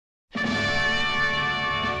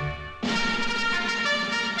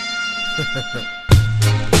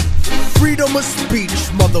Freedom of speech,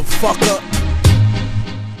 motherfucker.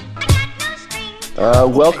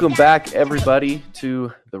 Welcome back, everybody,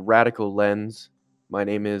 to The Radical Lens. My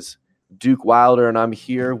name is Duke Wilder, and I'm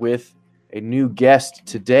here with a new guest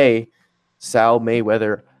today, Sal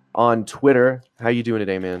Mayweather on Twitter. How you doing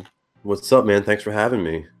today, man? What's up, man? Thanks for having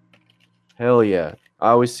me. Hell yeah. I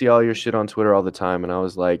always see all your shit on Twitter all the time, and I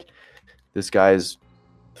was like, this guy's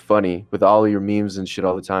funny with all of your memes and shit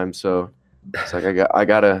all the time. So it's like I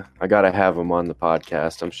gotta have him on the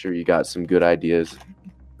podcast. I'm sure you got some good ideas.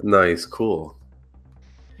 Nice, cool.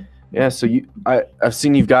 Yeah, so I've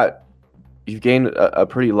seen you've gained a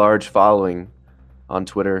pretty large following on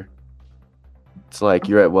Twitter. It's like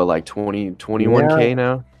you're at what, like 21K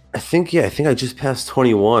now? I think I just passed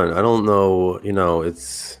 21. I don't know,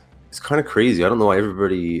 it's kind of crazy. I don't know why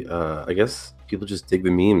everybody I guess people just dig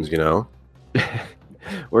the memes,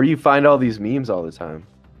 Where do you find all these memes all the time?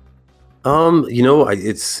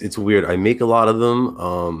 It's weird. I make a lot of them.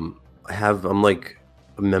 I'm like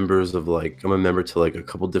I'm a member to like a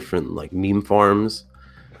couple different like meme farms.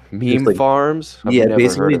 Farms? Yeah,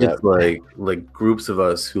 basically just like groups of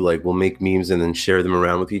us who like will make memes and then share them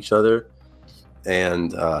around with each other.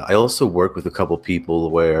 And I also work with a couple people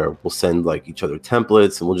where we'll send like each other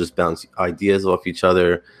templates and we'll just bounce ideas off each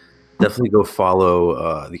other. Definitely go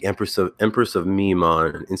follow the Empress of Meme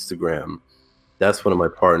on Instagram. That's one of my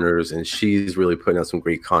partners, and she's really putting out some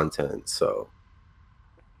great content. So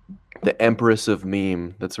the Empress of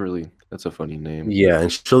Meme. That's a funny name. Yeah,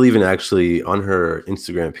 and she'll even actually on her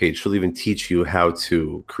Instagram page, she'll even teach you how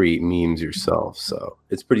to create memes yourself. So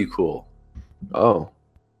it's pretty cool. Oh,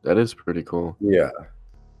 that is pretty cool. Yeah.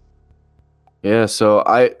 Yeah, so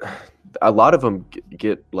a lot of them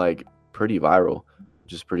get like pretty viral,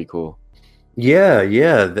 which is pretty cool. Yeah.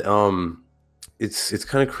 It's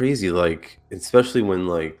kind of crazy, like especially when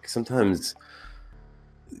like sometimes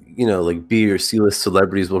like B or C-list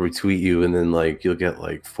celebrities will retweet you, and then like you'll get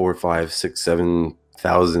like 4, 5, 6,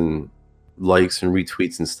 7,000 likes and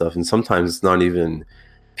retweets and stuff. And sometimes it's not even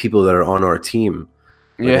people that are on our team.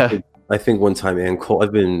 Like, yeah. I think one time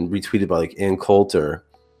I've been retweeted by like Ann Coulter,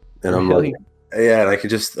 and I'm like, yeah, and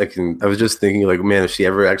I was just thinking like, man, if she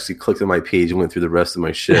ever actually clicked on my page and went through the rest of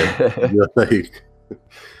my shit, like.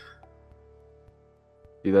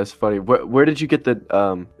 Dude, that's funny. Where did you get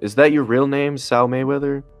the is that your real name, Sal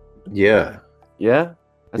Mayweather? Yeah. Yeah?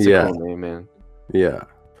 That's a cool name, man. Yeah.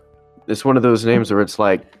 It's one of those names where it's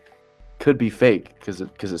like could be fake because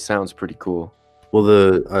it sounds pretty cool. Well,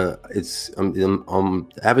 the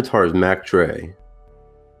avatar is Mac Dre.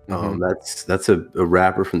 That's a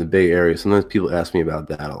rapper from the Bay Area. Sometimes people ask me about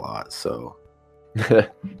that a lot. So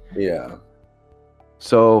yeah.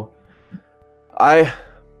 So I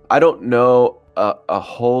don't know a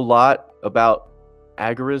whole lot about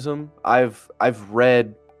agorism. I've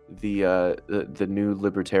read the new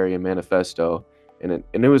Libertarian Manifesto, and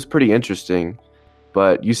it was pretty interesting.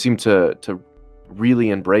 But you seem to really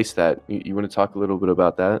embrace that. You want to talk a little bit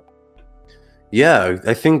about that? Yeah,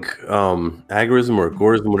 I think agorism or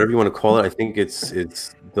agorism, whatever you want to call it, I think it's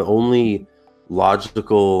the only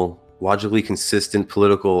logically consistent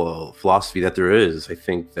political philosophy that there is. I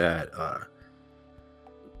think that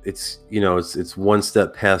it's one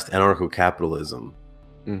step past anarcho-capitalism.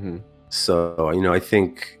 Mm-hmm. So I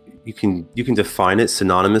think you can define it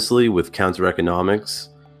synonymously with counter-economics.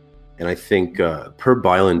 And I think Per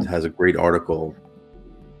Byland has a great article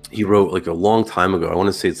he wrote like a long time ago. I want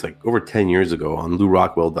to say it's like over 10 years ago on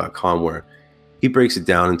LouRockwell.com, where he breaks it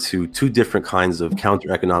down into two different kinds of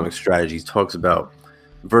counter-economic strategies. He talks about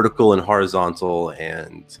vertical and horizontal,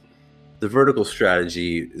 and the vertical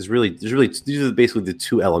strategy is these are basically the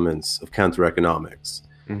two elements of counter-economics.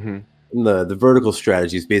 Mm-hmm. The vertical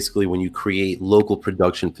strategy is basically when you create local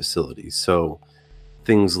production facilities. So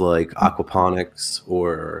things like aquaponics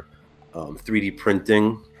or 3D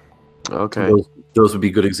printing. Okay. Those would be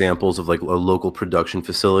good examples of like a local production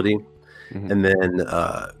facility. Mm-hmm. And then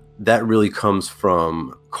that really comes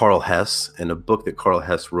from Karl Hess and a book that Karl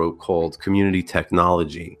Hess wrote called Community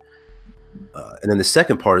Technology. And then the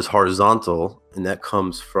second part is horizontal, and that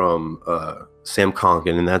comes from Sam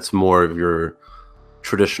Konkin, and that's more of your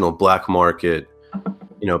traditional black market,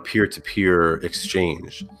 peer-to-peer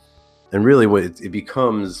exchange. And really what it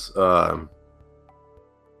becomes the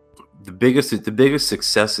biggest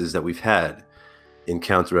successes that we've had in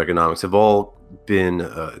counter-economics have all been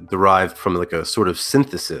derived from like a sort of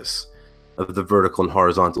synthesis of the vertical and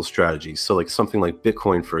horizontal strategies. So like something like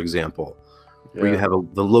Bitcoin, for example, where you have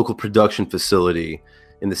the local production facility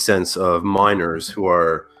in the sense of miners who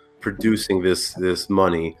are producing this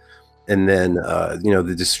money, and then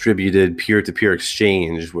the distributed peer-to-peer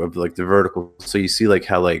exchange of like the vertical. So you see like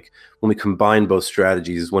how like when we combine both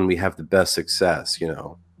strategies is when we have the best success.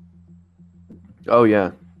 Oh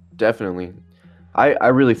yeah, definitely. I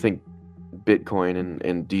really think Bitcoin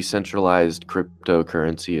and decentralized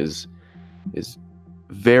cryptocurrency is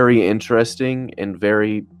very interesting and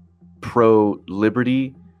very pro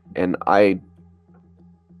liberty, and I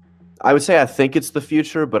would say I think it's the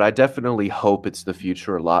future, but I definitely hope it's the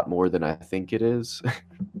future a lot more than I think it is.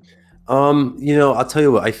 I'll tell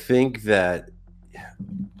you what, I think that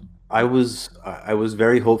I was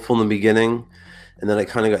very hopeful in the beginning, and then I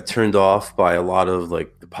kind of got turned off by a lot of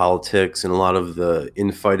like the politics and a lot of the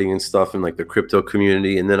infighting and stuff in like the crypto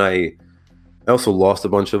community. And then I also lost a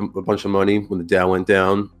bunch of money when the Dow went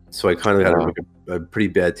down, so I kind of had Wow. a pretty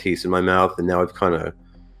bad taste in my mouth. And now I've kind of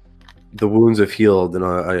the wounds have healed, and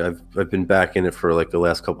I've been back in it for like the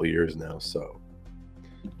last couple of years now. So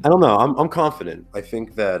I don't know. I'm confident. I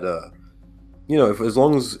think that if as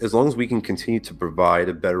long as we can continue to provide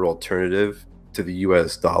a better alternative to the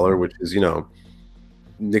U.S. dollar, which is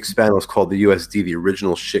Nick Spanos called the USD the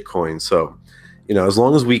original shitcoin. So as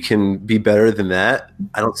long as we can be better than that,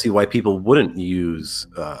 I don't see why people wouldn't use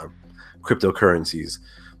cryptocurrencies.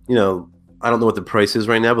 I don't know what the price is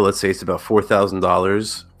right now, but let's say it's about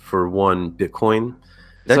 $4,000 for one Bitcoin.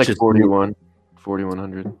 It's That like just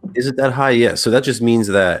 4,100. is it that high? Yeah. So that just means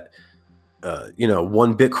that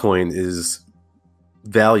one Bitcoin is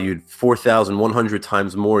valued 4,100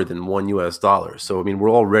 times more than one US dollar. So I mean,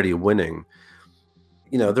 we're already winning.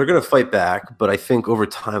 They're going to fight back, but I think over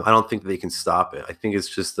time, I don't think they can stop it. I think it's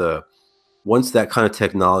just once that kind of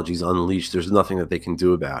technology is unleashed, there's nothing that they can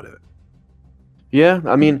do about it. Yeah,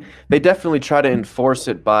 I mean, they definitely try to enforce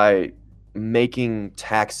it by making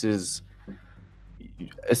taxes.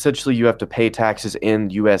 Essentially, you have to pay taxes in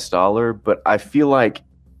US dollar, but I feel like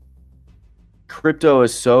crypto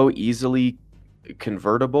is so easily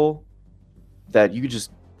convertible that you could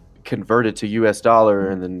just convert it to US dollar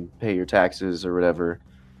and then pay your taxes or whatever,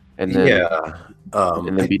 and then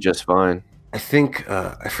Yeah. be just fine. I think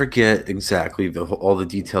I forget exactly all the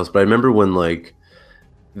details, but I remember when like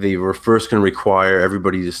they were first going to require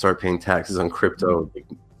everybody to start paying taxes on crypto. Like,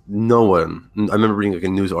 no one. I remember reading like a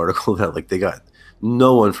news article that like they got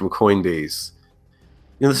no one from Coinbase.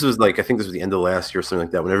 This was like I think this was the end of last year or something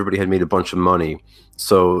like that when everybody had made a bunch of money.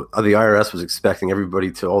 So the IRS was expecting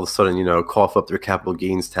everybody to all of a sudden cough up their capital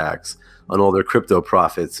gains tax on all their crypto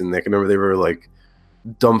profits, and like I remember they were like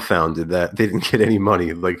dumbfounded that they didn't get any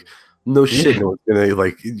money. Like, no shit, no one's gonna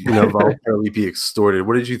like voluntarily be extorted.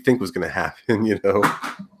 What did you think was gonna happen?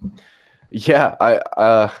 Yeah,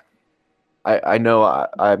 I know.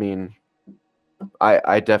 I mean,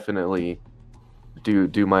 I definitely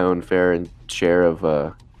do my own fair and share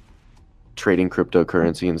of trading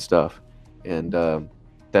cryptocurrency and stuff, and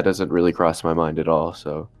that doesn't really cross my mind at all.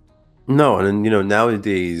 So No, and then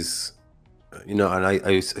nowadays, and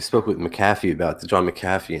I spoke with McAfee about John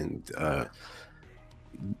McAfee, and how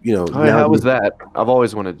was nowadays, that? I've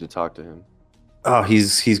always wanted to talk to him. oh,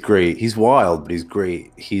 he's great. He's wild, but he's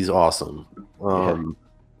great. He's awesome. Yeah.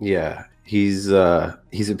 Yeah, he's a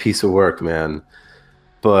piece of work, man.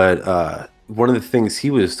 But one of the things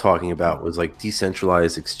he was talking about was like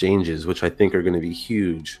decentralized exchanges, which I think are going to be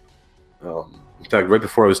huge. In fact, right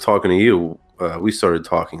before I was talking to you, we started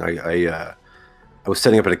talking. I was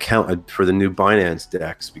setting up an account for the new Binance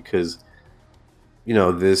DEX because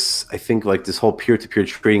this I think like this whole peer-to-peer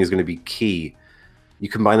trading is going to be key. You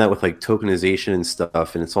combine that with like tokenization and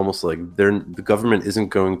stuff, and it's almost like the government isn't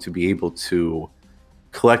going to be able to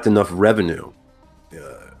collect enough revenue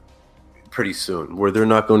pretty soon, where they're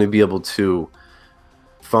not going to be able to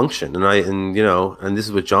function. And this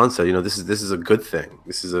is what John said. This is a good thing.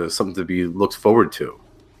 This is something to be looked forward to.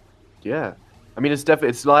 Yeah, I mean,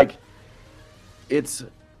 it's like it's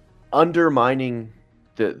undermining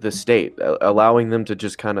the state, allowing them to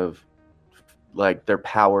just kind of like their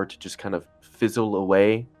power to just kind of fizzle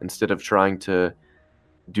away instead of trying to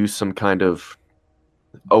do some kind of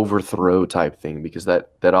overthrow type thing, because that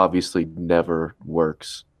obviously never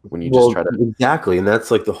works when you just try to. Exactly, and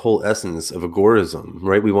that's like the whole essence of agorism,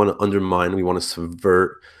 right? We want to undermine, we want to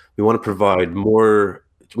subvert, we want to provide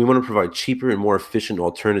cheaper and more efficient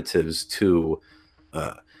alternatives to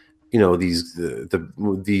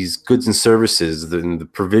these goods and services, the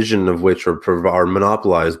provision of which are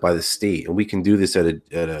monopolized by the state, and we can do this at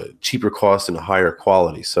a cheaper cost and a higher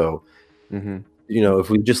quality. So, if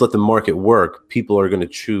we just let the market work, people are going to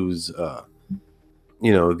choose, the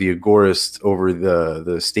agorist over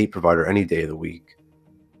the state provider any day of the week.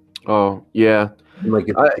 Oh yeah, And like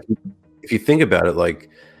if you think about it, like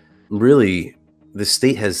really, the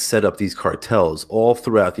state has set up these cartels all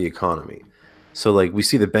throughout the economy. So like we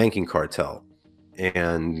see the banking cartel,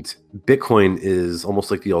 and Bitcoin is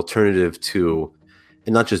almost like the alternative to,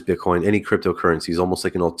 and not just Bitcoin, any cryptocurrency is almost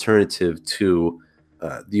like an alternative to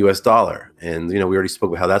the US dollar. And, we already spoke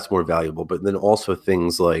about how that's more valuable, but then also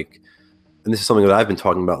things like, and this is something that I've been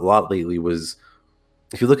talking about a lot lately, was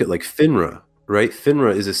if you look at like FINRA, right?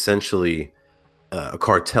 FINRA is essentially a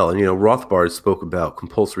cartel. And, Rothbard spoke about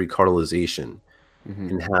compulsory cartelization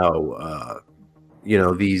and how,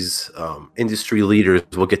 these industry leaders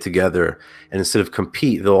will get together and instead of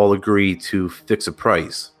compete, they'll all agree to fix a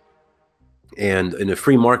price. And in a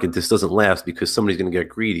free market, this doesn't last because somebody's going to get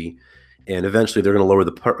greedy, and eventually they're going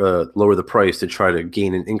to lower the price to try to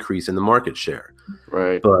gain an increase in the market share.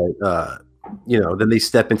 Right. But then they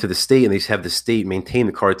step into the state and they have the state maintain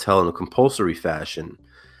the cartel in a compulsory fashion.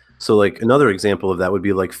 So like another example of that would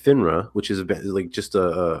be like FINRA, which is like just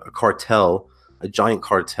a cartel, a giant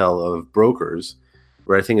cartel of brokers,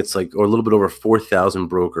 where I think it's like, or a little bit over 4,000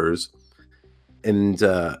 brokers. And,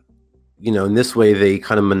 in this way, they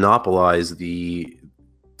kind of monopolize the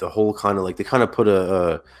whole kind of like, they kind of put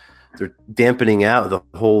they're dampening out the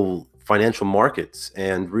whole financial markets.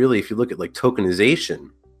 And really, if you look at like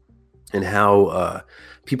tokenization and how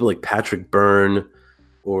people like Patrick Byrne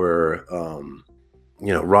or,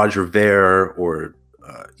 Roger Ver, or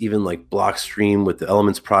even like Blockstream with the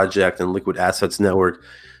Elements Project and Liquid Assets Network,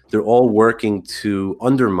 they're all working to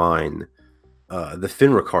undermine the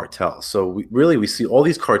FINRA cartel. So we see all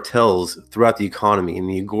these cartels throughout the economy, and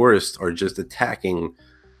the agorists are just attacking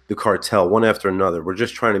the cartel one after another. We're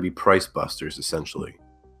just trying to be price busters, essentially.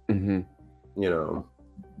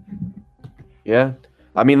 Yeah.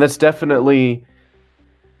 I mean, that's definitely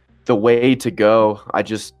the way to go. I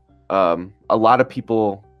just, a lot of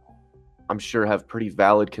people, I'm sure, have pretty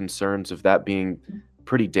valid concerns of that being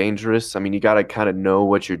pretty dangerous. I mean, you got to kind of know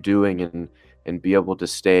what you're doing and be able to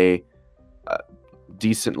stay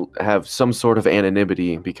decent, have some sort of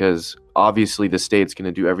anonymity, because obviously the state's going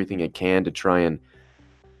to do everything it can to try and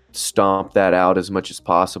stomp that out as much as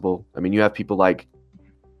possible. I mean, you have people like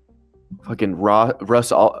fucking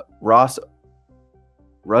Russ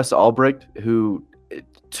Albrecht, who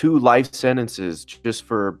 2 life sentences just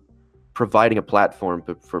for providing a platform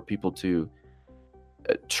for people to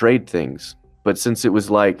trade things. But since it was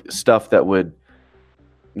like stuff that would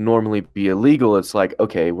normally be illegal, it's like,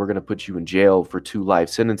 okay, we're going to put you in jail for 2 life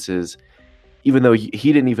sentences, even though he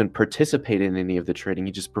didn't even participate in any of the trading.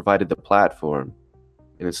 He just provided the platform.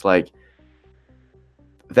 And it's like,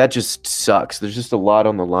 that just sucks. There's just a lot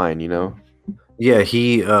on the line,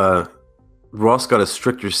 Yeah, Ross got a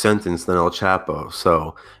stricter sentence than El Chapo.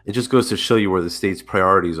 So it just goes to show you where the state's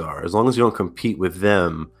priorities are. As long as you don't compete with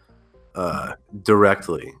them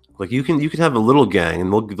directly. Like you can have a little gang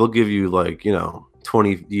and they'll give you like,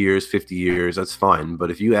 20 years, 50 years, that's fine.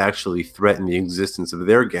 But if you actually threaten the existence of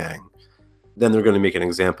their gang, then they're going to make an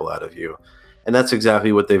example out of you. And that's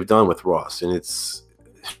exactly what they've done with Ross. And it's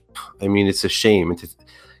a shame.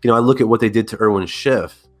 And I look at what they did to Irwin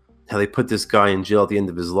Schiff, how they put this guy in jail at the end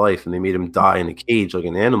of his life and they made him die in a cage like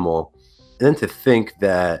an animal. And then to think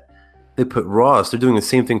that they put Ross, they're doing the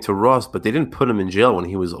same thing to Ross, but they didn't put him in jail when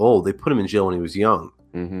he was old. They put him in jail when he was young.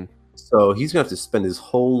 So he's going to have to spend his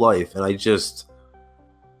whole life. And I just,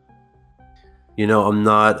 I'm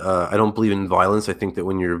not, I don't believe in violence. I think that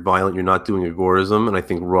when you're violent, you're not doing agorism. And I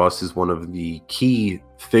think Ross is one of the key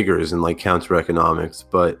figures in like counter economics.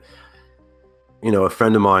 But, a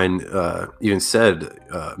friend of mine even said,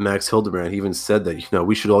 Max Hildebrand, he even said that,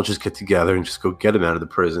 we should all just get together and just go get him out of the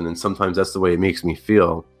prison. And sometimes that's the way it makes me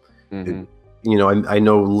feel. I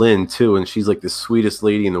know Lynn too, and she's like the sweetest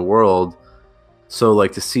lady in the world. So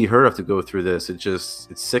like to see her have to go through this, it's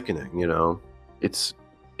sickening,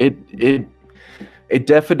 It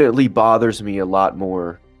definitely bothers me a lot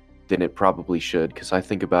more than it probably should, because I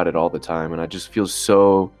think about it all the time and I just feel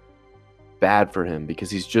so bad for him because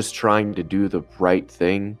he's just trying to do the right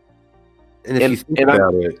thing. And if you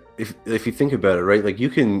think about it, right? Like you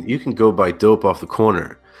can go buy dope off the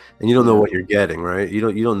corner and you don't know what you're getting, right? You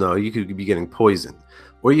don't know. You could be getting poisoned.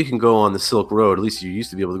 Or you can go on the Silk Road. At least you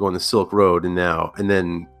used to be able to go on the Silk Road, and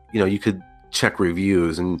then you could check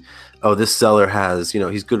reviews and, oh, this seller has,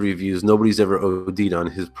 he's good reviews. Nobody's ever OD'd on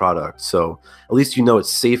his product. So at least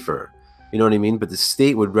it's safer. You know what I mean? But the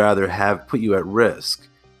state would rather put you at risk.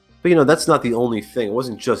 But that's not the only thing. It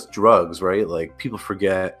wasn't just drugs, right? Like people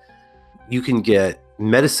forget you can get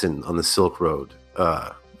medicine on the Silk Road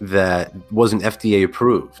that wasn't FDA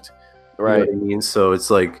approved. Right. You know what I mean? So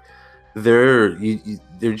it's like they're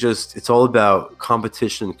just, it's all about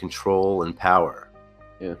competition, control, and power.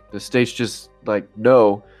 Yeah, the state's just like,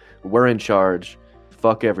 no, we're in charge.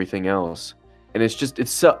 fuck everything else. And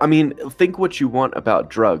it's so, I mean, think what you want about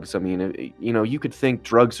drugs. I mean, you could think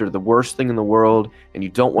drugs are the worst thing in the world and you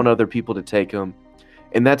don't want other people to take them.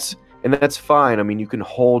 And that's fine. I mean, you can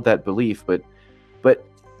hold that belief, but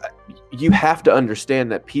you have to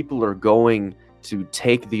understand that people are going to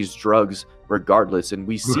take these drugs regardless, and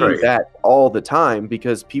we see Right. that all the time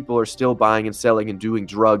because people are still buying and selling and doing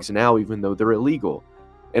drugs now even though they're illegal.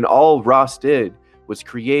 And all Ross did was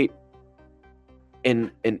create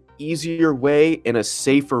an easier way and a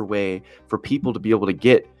safer way for people to be able to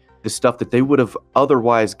get the stuff that they would have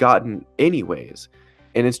otherwise gotten anyways.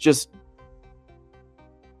 And it's just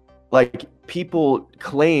like people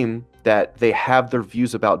claim that they have their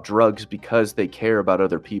views about drugs because they care about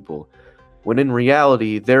other people, when in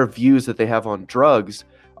reality, their views that they have on drugs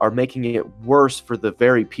are making it worse for the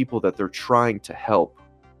very people that they're trying to help.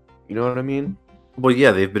 You know what I mean? Well,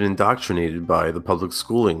 yeah, they've been indoctrinated by the public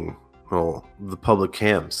schooling, well, the public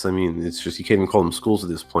camps. I mean, it's just, you can't even call them schools at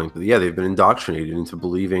this point. But yeah, they've been indoctrinated into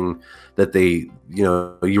believing that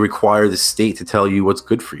you require the state to tell you what's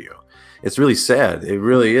good for you. It's really sad. It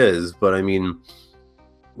really is. But I mean,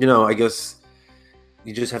 I guess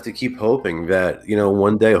you just have to keep hoping that,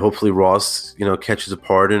 one day, hopefully Ross, catches a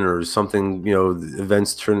pardon or something,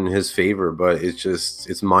 events turn in his favor. But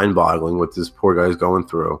it's mind boggling what this poor guy's going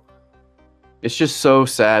through. It's just so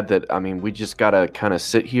sad that, I mean, we just gotta kind of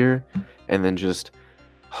sit here and then just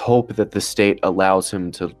hope that the state allows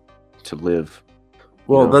him to live.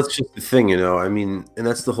 Well, that's just the thing, I mean, and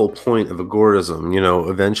that's the whole point of agorism.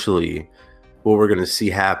 Eventually what we're going to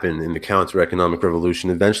see happen in the counter-economic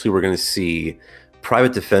revolution, eventually we're going to see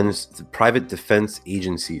private defense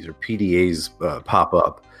agencies, or PDAs, pop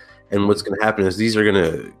up. And what's going to happen is these are going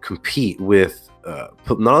to compete with, not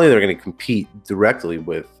only they're going to compete directly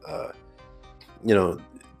with,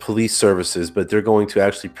 police services, but they're going to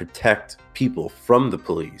actually protect people from the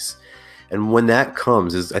police. And when that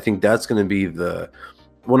comes, I think that's going to be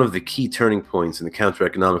one of the key turning points in the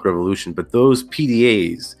counter-economic revolution. But those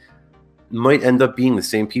PDAs might end up being the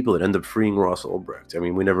same people that end up freeing Ross Ulbricht. I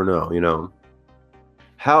mean, we never know.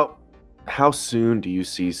 How soon do you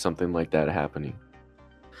see something like that happening?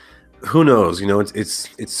 Who knows?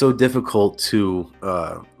 It's so difficult to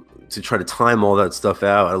try to time all that stuff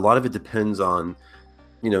out. A lot of it depends on,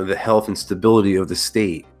 the health and stability of the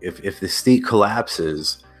state. If the state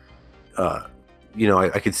collapses,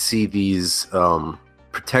 I could see these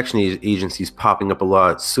protection agencies popping up a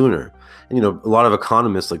lot sooner. And, a lot of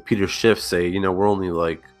economists like Peter Schiff say, we're only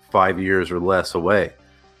like 5 years or less away.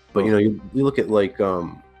 But, you look at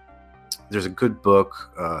there's a good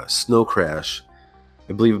book, Snow Crash.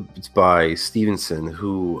 I believe it's by Stevenson,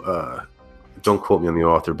 who, don't quote me on the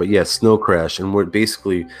author, but yeah, Snow Crash. And we're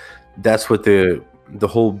basically, that's what the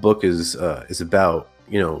whole book is about,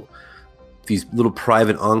 these little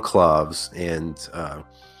private enclaves. And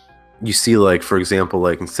you see, for example,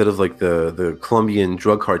 instead of the Colombian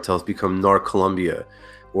drug cartels become Colombia,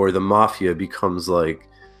 or the mafia becomes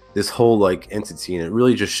this whole entity. And it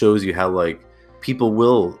really just shows you how people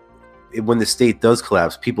will, when the state does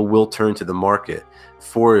collapse, people will turn to the market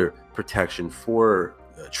for protection, for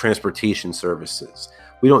transportation services.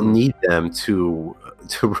 We don't need them to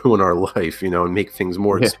ruin our life, and make things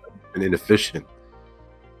more expensive and inefficient.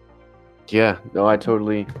 Yeah, no, I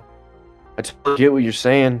totally get what you're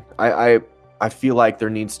saying. I feel like there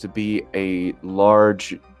needs to be a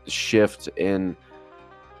large shift in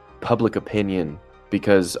public opinion,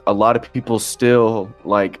 because a lot of people still,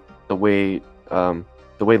 the way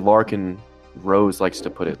Larkin Rose likes to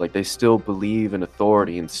put it, they still believe in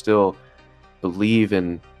authority and still believe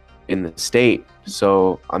in the state.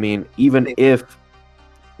 So I mean, even if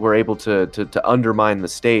we're able to undermine the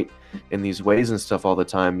state in these ways and stuff all the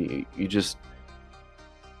time, you just,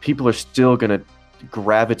 people are still gonna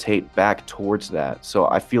gravitate back towards that. So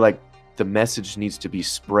I feel like the message needs to be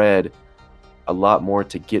spread a lot more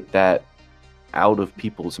to get that out of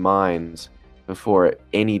people's minds before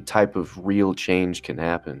any type of real change can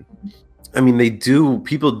happen. I mean,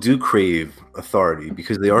 people do crave authority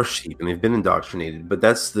because they are sheep and they've been indoctrinated. But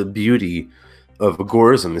that's the beauty of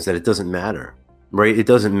agorism, is that it doesn't matter, right? It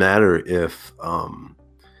doesn't matter if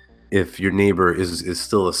your neighbor is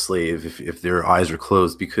still a slave, if their eyes are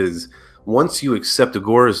closed, because once you accept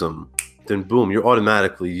agorism, then boom, you're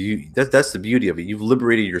automatically, that's the beauty of it. You've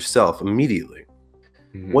liberated yourself immediately.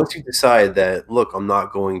 Mm-hmm. Once you decide that, look, I'm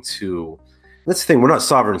not going to, that's the thing, we're not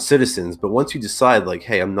sovereign citizens, but once you decide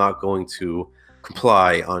hey, I'm not going to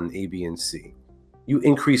comply on A, B, and C, you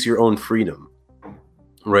increase your own freedom,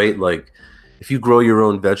 right? If you grow your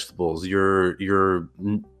own vegetables, you're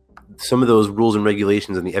some of those rules and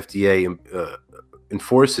regulations and the FDA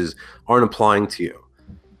enforces aren't applying to you.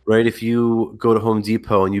 right? If you go to Home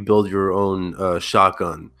Depot and you build your own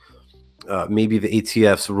shotgun, maybe the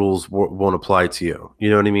ATF's rules won't apply to you. You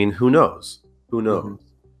know what I mean? Who knows? Who knows? Hmm.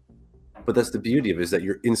 But that's the beauty of it, is that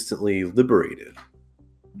you're instantly liberated.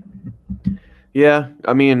 Yeah,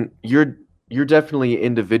 I mean, you're definitely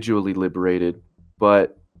individually liberated,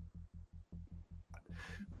 but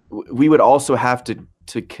we would also have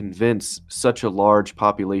to convince such a large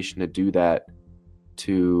population to do that,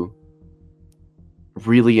 to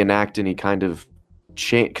really enact any kind of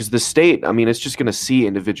change, because the state, I mean, it's just going to see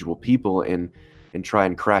individual people and try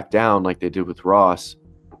and crack down like they did with Ross.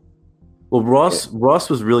 Well, Ross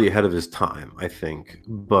was really ahead of his time, I think.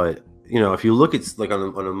 But if you look at like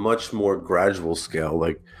on a much more gradual scale,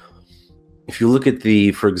 like if you look at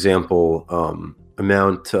for example,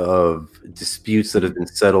 amount of disputes that have been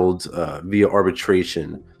settled via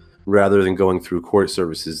arbitration rather than going through court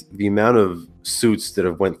services, the amount of suits that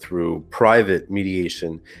have went through private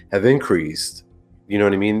mediation have increased. You know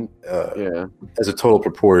what I mean? Yeah. As a total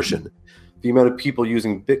proportion, the amount of people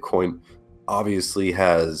using Bitcoin obviously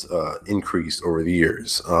has increased over the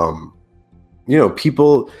years.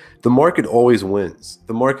 The market always wins.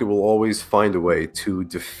 The market will always find a way to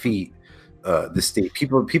defeat the state.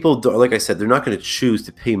 People, like I said, they're not going to choose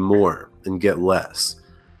to pay more and get less.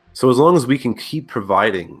 So as long as we can keep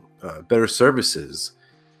providing better services,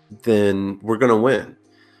 then we're going to win.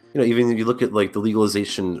 Even if you look at like the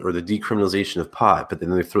legalization or the decriminalization of pot, but then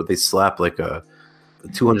they slap like a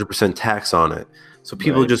 200% tax on it. So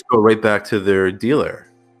people Right. just go right back to their dealer.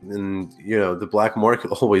 And, the black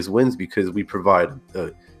market always wins because we provide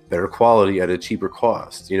a better quality at a cheaper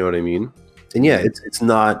cost. You know what I mean? And yeah, it's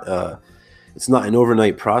not an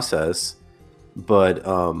overnight process, but, J.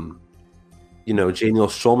 Neil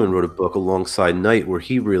Schulman wrote a book alongside Knight where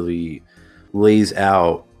he really lays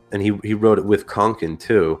out, and he wrote it with Konkin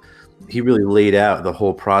too. He really laid out the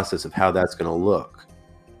whole process of how that's going to look.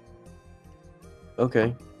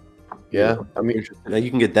 Okay. Yeah, I mean, now you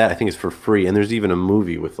can get that. I think it's for free, and there's even a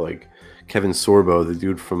movie with like Kevin Sorbo, the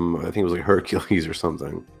dude from I think it was like Hercules or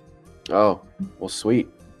something. oh, well, sweet.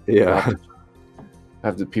 Yeah,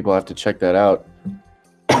 People have to check that out.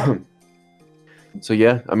 So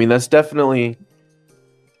yeah, I mean, I definitely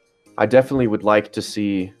would like to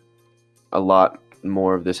see a lot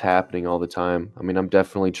more of this happening all the time. I mean, I'm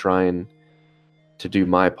definitely trying to do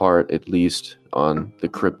my part, at least on the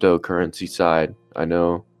cryptocurrency side. I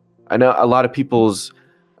know a lot of people's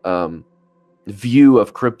view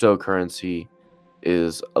of cryptocurrency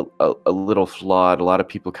is a little flawed. A lot of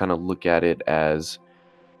people kind of look at it as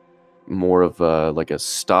more of like a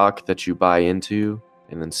stock that you buy into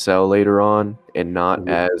and then sell later on, and not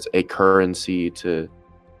as a currency to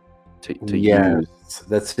use.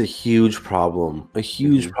 That's a huge problem. A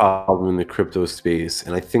huge problem in the crypto space.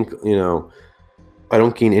 And I think, I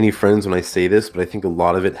don't gain any friends when I say this, but I think a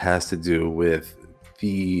lot of it has to do with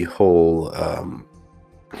the whole,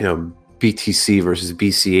 BTC versus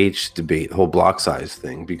BCH debate, the whole block size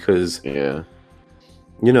thing. Because, Yeah.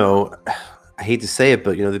 I hate to say it,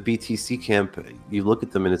 but, the BTC camp, you look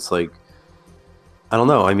at them and it's like, I don't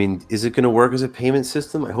know. I mean, is it going to work as a payment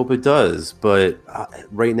system? I hope it does. But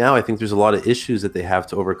right now, I think there's a lot of issues that they have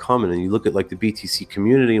to overcome. And you look at like the BTC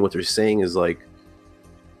community, and what they're saying is like,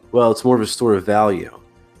 well, it's more of a store of value.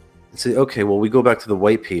 And say, okay, well, we go back to the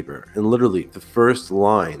white paper. And literally, the first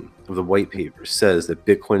line of the white paper says that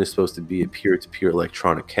Bitcoin is supposed to be a peer-to-peer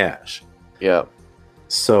electronic cash. Yeah.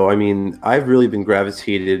 So, I mean, I've really been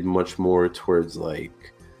gravitated much more towards like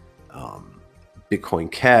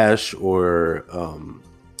Bitcoin Cash or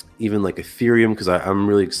even like Ethereum, because I'm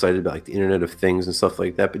really excited about like the Internet of Things and stuff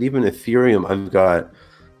like that. But even Ethereum, I've got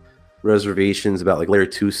reservations about like layer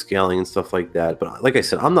 2 scaling and stuff like that. But like I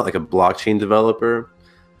said, I'm not like a blockchain developer.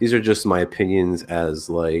 These are just my opinions as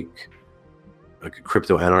like a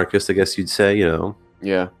crypto anarchist, I guess you'd say,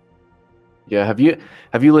 Yeah. Yeah. Have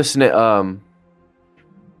you listened to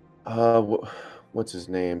what's his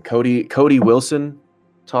name? Cody Wilson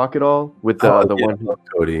talk at all with the one who,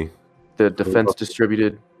 Cody, the defense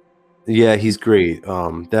distributed? Yeah, he's great.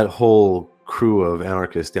 That whole crew of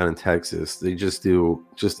anarchists down in Texas, they just do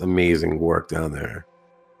amazing work down there.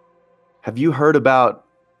 Have you heard about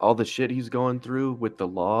all the shit he's going through with the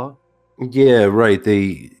law? Yeah, right.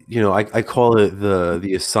 I call it the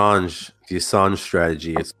Assange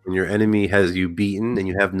strategy. It's when your enemy has you beaten and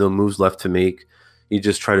you have no moves left to make, you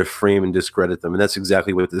just try to frame and discredit them, and that's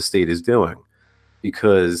exactly what the state is doing.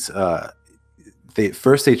 Because they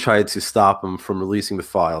tried to stop him from releasing the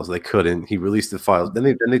files. They couldn't. He released the files. Then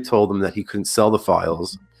they told him that he couldn't sell the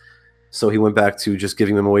files, so he went back to just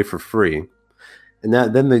giving them away for free. And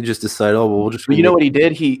then they just decide, oh well, we'll just But you know remake. what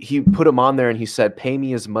he did? He put him on there and he said, "Pay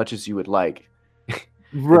me as much as you would like."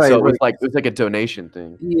 And Right, so right. it was like a donation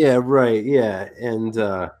thing. Yeah, right, yeah. And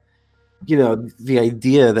the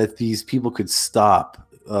idea that these people could stop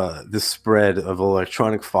the spread of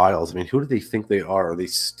electronic files. I mean, who do they think they are? Are they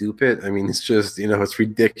stupid? I mean, it's just, it's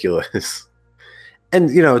ridiculous. And,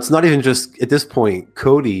 it's not even just at this point,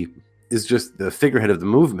 Cody is just the figurehead of the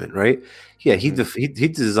movement, right? Yeah, he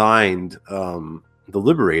designed the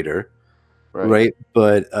Liberator, right?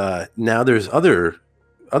 But now there's other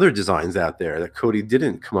designs out there that Cody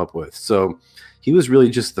didn't come up with. So he was really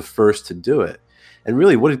just the first to do it. And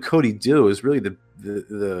really, what did Cody do is really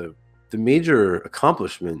the major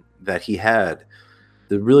accomplishment that he had,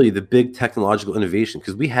 the big technological innovation,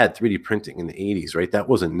 because we had 3D printing in the 80s, right? That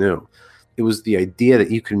wasn't new. It was the idea that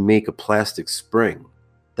you can make a plastic spring.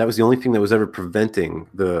 That was the only thing that was ever preventing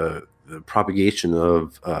the propagation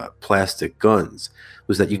of plastic guns,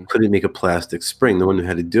 was that you couldn't make a plastic spring. No one knew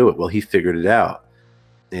how to do it. Well, he figured it out.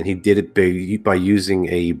 And he did it by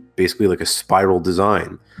using basically like a spiral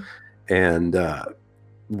design. And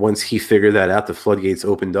once he figured that out, the floodgates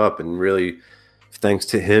opened up. And really, thanks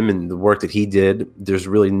to him and the work that he did, there's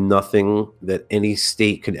really nothing that any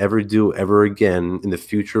state could ever do ever again in the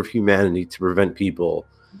future of humanity to prevent people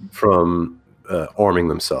from arming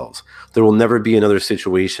themselves. There will never be another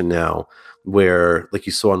situation now where, like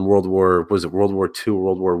you saw in World War II or World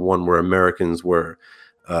War I, where Americans were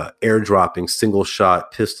airdropping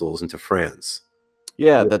single-shot pistols into France.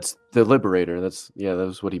 Yeah, that's the Liberator. That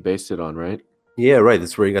was what he based it on, right? Yeah, right.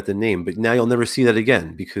 That's where he got the name. But now you'll never see that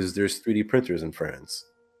again because there's 3D printers in France.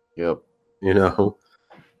 Yep.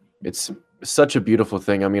 It's such a beautiful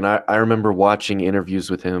thing. I mean, I remember watching interviews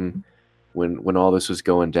with him when all this was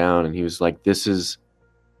going down, and he was like, this is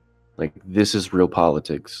real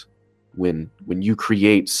politics. When you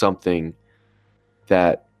create something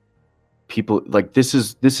that people like, this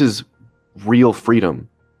is real freedom.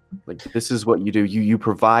 Like, this is what you do. You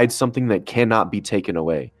provide something that cannot be taken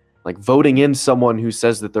away. Like voting in someone who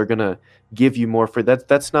says that they're gonna give you more for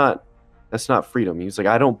that's not freedom. He's like,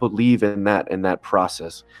 I don't believe in that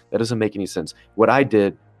process. That doesn't make any sense. What I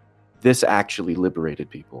did, this actually liberated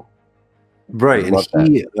people. Right, and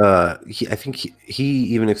I think he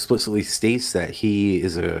even explicitly states that he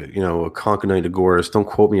is a Conkanite agorist. Don't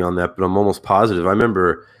quote me on that, but I'm almost positive. I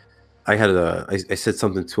remember I said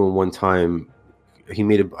something to him one time.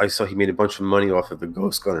 I saw he made a bunch of money off of the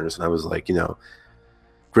Ghost Gunners, and I was like,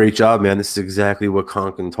 great job, man. This is exactly what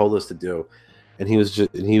Conkan told us to do. And he was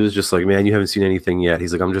just like, man, you haven't seen anything yet.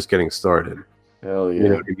 He's like, I'm just getting started. Hell yeah. You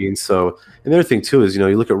know what I mean? So, and the other thing too is,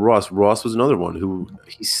 you look at Ross. Ross was another one who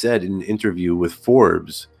he said in an interview with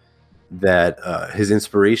Forbes that his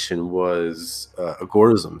inspiration was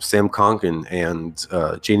agorism, Sam Conkan, and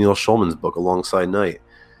J. Neil Schulman's book Alongside Night.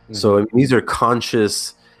 Mm-hmm. So I mean, these are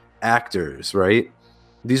conscious actors, right?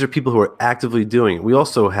 These are people who are actively doing it. We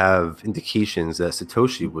also have indications that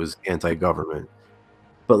Satoshi was anti-government.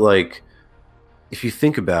 But like, if you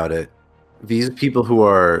think about it, these people who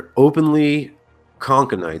are openly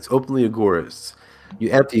Konkanites, openly agorists,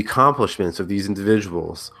 you add the accomplishments of these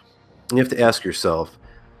individuals, and you have to ask yourself,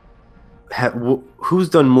 who's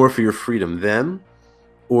done more for your freedom, them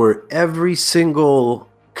or every single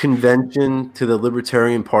convention to the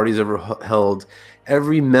Libertarian Party's ever held,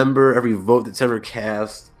 every member, every vote that's ever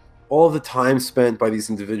cast, all the time spent by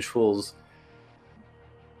these individuals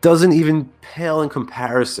doesn't even pale in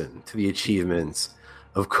comparison to the achievements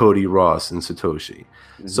of Cody, Ross, and Satoshi.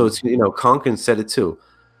 Mm-hmm. So it's, Konkin said it too.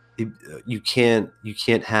 You can't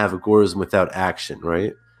have agorism without action,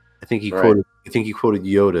 right? I think he quoted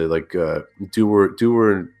Yoda, like do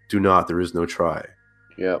or do not, there is no try.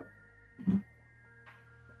 Yeah.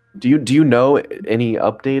 Do you know any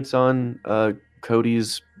updates on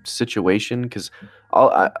Cody's situation? Because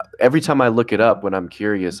every time I look it up when I'm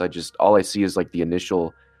curious, all I see is like the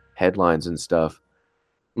initial headlines and stuff.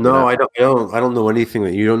 No, I don't know anything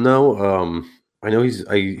that you don't know. I know he's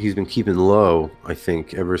been keeping low, I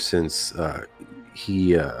think, ever since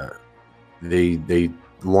they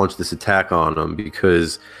launched this attack on him,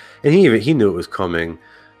 because, and he knew it was coming.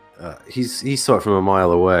 He saw it from a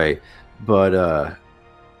mile away, but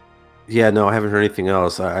yeah, no, I haven't heard anything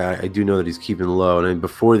else. I do know that he's keeping low, and then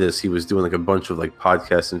before this, he was doing like a bunch of like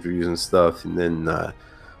podcast interviews and stuff, and then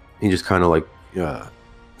he just kind of like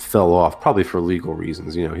fell off, probably for legal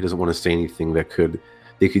reasons. He doesn't want to say anything that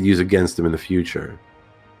they could use against him in the future.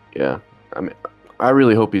 Yeah, I mean, I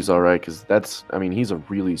really hope he's all right, because he's a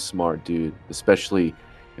really smart dude, especially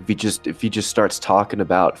if he just starts talking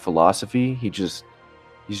about philosophy, he's just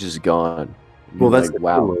gone. Well, that's like,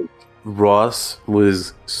 wow. Ross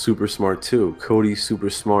was super smart too. Cody's super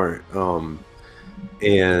smart.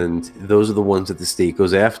 And those are the ones that the state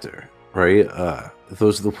goes after, right?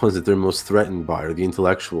 Those are the ones that they're most threatened by, are the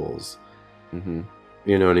intellectuals. Mm-hmm.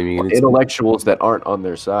 You know what I mean? Intellectuals that aren't on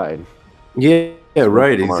their side. Yeah,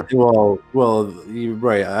 right. Are. Well, you're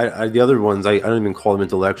right. The other ones, I don't even call them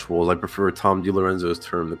intellectuals. I prefer Tom DiLorenzo's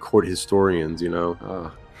term, the court historians. You know.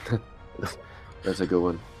 Oh, that's a good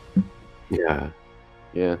one. Yeah.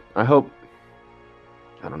 Yeah, I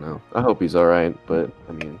don't know. I hope he's all right, but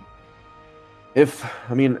I mean,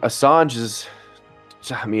 Assange is,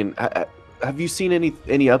 have you seen any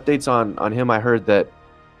updates on him? I heard that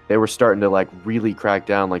they were starting to like really crack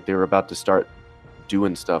down, like they were about to start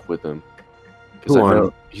doing stuff with him. Because I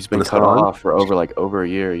know he's been cut off for over a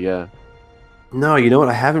year. Yeah. No, you know what?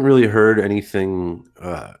 I haven't really heard anything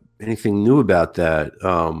new about that.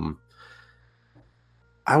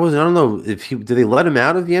 I don't know if did they let him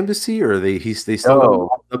out of the embassy, or they still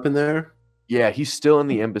locked up in there? Yeah, he's still in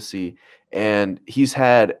the embassy, and he's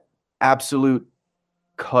had absolute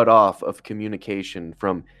cut off of communication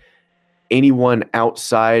from anyone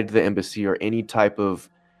outside the embassy or any type of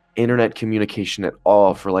internet communication at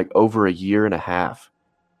all for like over a year and a half.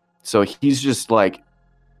 So he's just like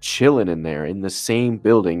chilling in there in the same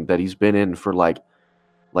building that he's been in for like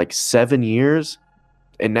 7 years,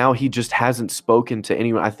 and now he just hasn't spoken to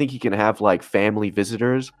anyone. I think he can have like family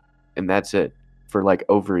visitors, and that's it for like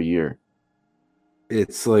over a year.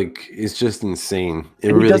 It's just insane. He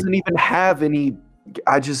doesn't even have any.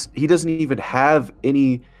 He doesn't even have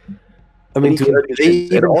any. I mean, do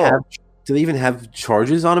they even have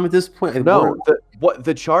charges on him at this point? No.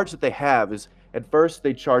 The charge that they have is, at first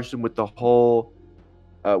they charged him with the whole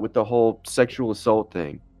sexual assault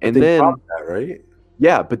thing, and then dropped that, right?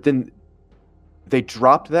 Yeah, but then they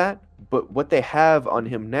dropped that. But what they have on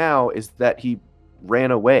him now is that he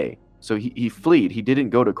ran away. So he fled. He didn't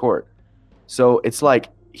go to court. So it's like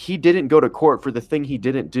he didn't go to court for the thing he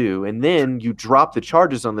didn't do, and then you drop the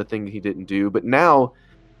charges on the thing he didn't do. But now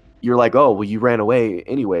you're like, oh well, you ran away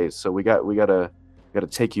anyways, so we gotta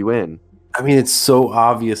take you in. I mean, it's so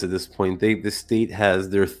obvious at this point. The state has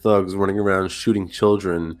their thugs running around shooting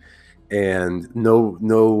children, and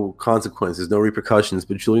no consequences, no repercussions.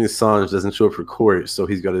 But Julian Assange doesn't show up for court, so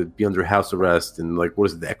he's got to be under house arrest and like, what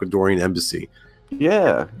is it, the Ecuadorian embassy?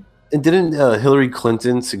 Yeah. And didn't Hillary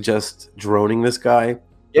Clinton suggest droning this guy?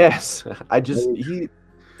 Yes,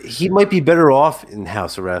 he might be better off in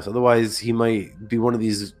house arrest. Otherwise, he might be one of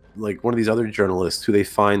these other journalists who they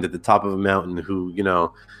find at the top of a mountain who,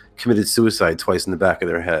 committed suicide twice in the back of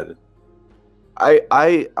their head.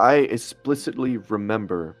 I explicitly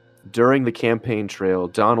remember during the campaign trail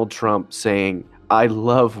Donald Trump saying, "I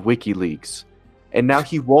love WikiLeaks," and now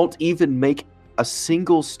he won't even make a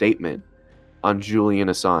single statement on Julian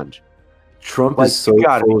Assange. Trump is so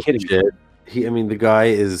full of shit. The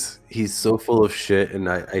guy he's so full of shit, and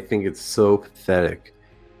I think it's so pathetic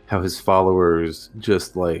how his followers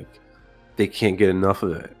just they can't get enough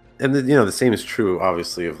of it. And the same is true,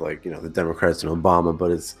 obviously, of the Democrats and Obama.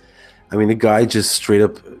 But the guy just straight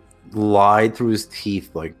up lied through his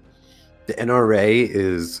teeth. Like, the NRA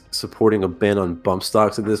is supporting a ban on bump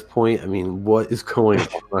stocks at this point. I mean, what is going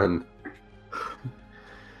on?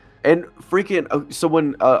 And freaking, so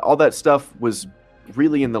when all that stuff was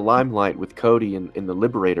really in the limelight with Cody and in the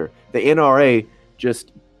Liberator, the NRA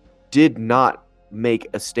just did not make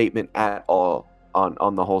a statement at all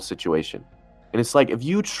on the whole situation. And it's like, if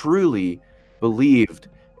you truly believed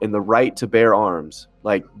in the right to bear arms,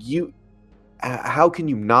 how can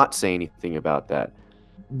you not say anything about that?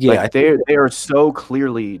 Yeah, they are so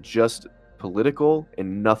clearly just political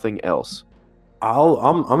and nothing else.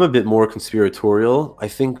 I'm a bit more conspiratorial. I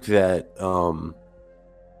think that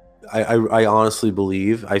I honestly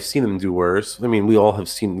believe I've seen them do worse. I mean, we all have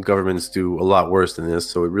seen governments do a lot worse than this,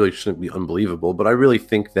 so it really shouldn't be unbelievable. But I really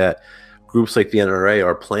think that groups like the NRA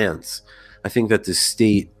are plants. I think that the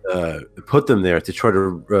state put them there to try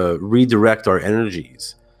to redirect our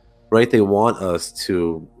energies, right? They want us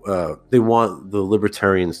to, they want the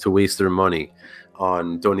libertarians to waste their money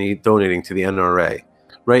on donating to the NRA,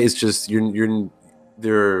 right? It's just what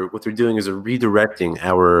they're doing is they're redirecting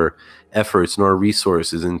our efforts and our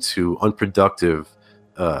resources into unproductive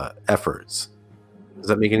efforts. Does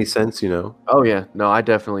that make any sense? Oh yeah, no, I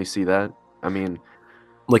definitely see that. I mean,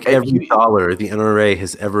 every dollar the NRA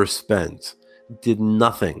has ever spent did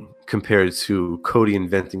nothing compared to Cody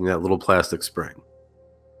inventing that little plastic spring.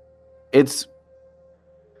 It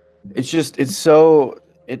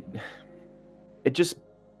just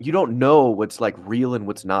you don't know what's real and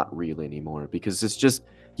what's not real anymore, because it's just,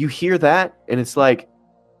 you hear that and it's like,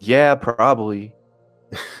 yeah, probably.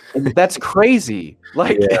 And that's crazy.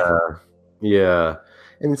 Like, Yeah,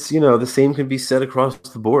 and it's the same can be said across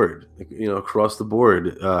the board. Across the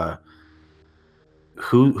board,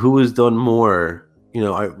 who has done more?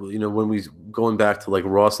 When we going back to like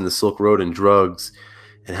Ross and the Silk Road and drugs,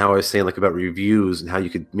 and how I was saying like about reviews and how you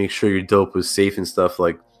could make sure your dope was safe and stuff.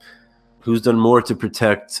 Like, who's done more to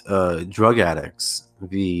protect drug addicts?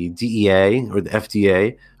 The DEA or the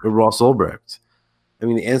FDA or Ross Ulbricht? I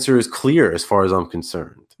mean, the answer is clear as far as I'm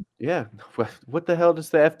concerned. yeah, what the hell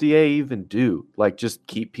does the FDA even do? Like, just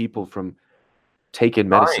keep people from taking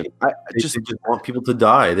medicine? They just want people to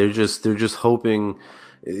die. They're just hoping.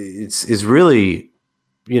 It's really,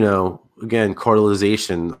 again,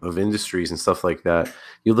 cartelization of industries and stuff like that.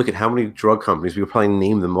 You look at how many drug companies, we could probably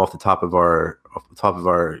name them off the top of our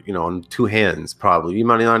on two hands, probably. You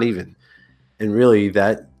might not even. And really,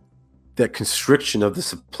 that constriction of the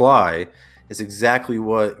supply is exactly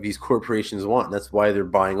what these corporations want. That's why they're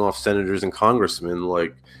buying off senators and congressmen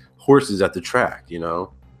like horses at the track.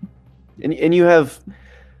 And you have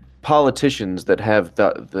politicians that have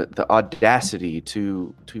the audacity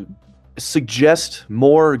to suggest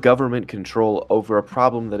more government control over a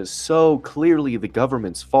problem that is so clearly the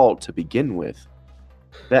government's fault to begin with,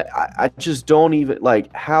 that I just don't even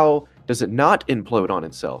like. How does it not implode on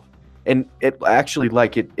itself? And it actually,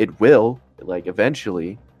 like, it will, like,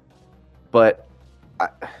 eventually, but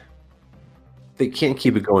they can't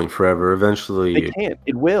keep it going forever. Eventually they can't.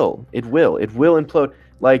 It will implode.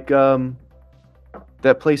 Like,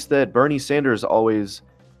 that place that Bernie Sanders always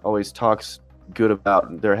talks good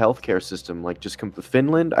about, their healthcare system, like, just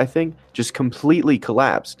Finland, I think, just completely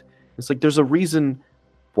collapsed. It's like, there's a reason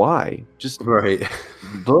why. Just right.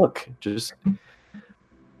 Just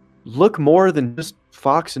look more than just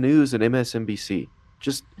Fox News and MSNBC.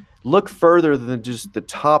 Just look further than just the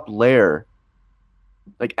top layer.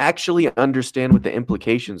 Like, actually understand what the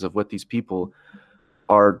implications of what these people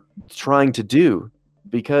are trying to do,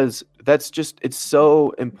 because it's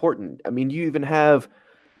so important. I mean, you even have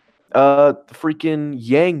the freaking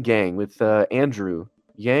Yang gang with Andrew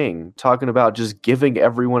Yang talking about just giving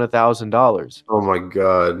everyone $1,000. Oh my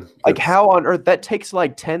God. Like, how on earth? That takes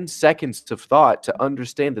like 10 seconds of thought to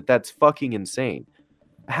understand that that's fucking insane.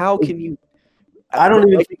 How can you? I don't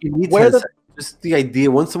even think you need 10 seconds. Just the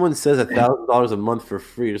idea, once someone says $1,000 a month for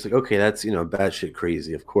free, it's like, okay, that's batshit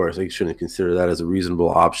crazy. Of course, I shouldn't consider that as a reasonable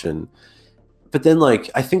option. But then,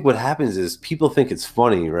 like, I think what happens is people think it's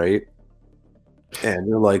funny, right? And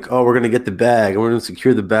they're like, oh, we're gonna get the bag, and we're gonna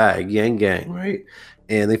secure the bag, Yang Gang, right?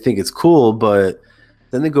 And they think it's cool, but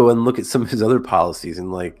then they go and look at some of his other policies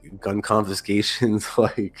and like gun confiscations,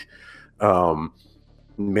 like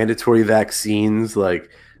mandatory vaccines, like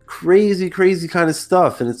crazy kind of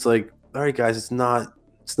stuff. And it's like, all right, guys, it's not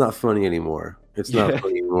funny anymore. It's not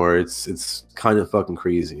funny anymore. It's kind of fucking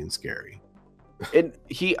crazy and scary. And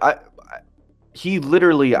he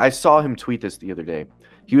literally, I saw him tweet this the other day.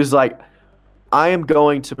 He was like, I am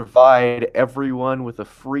going to provide everyone with a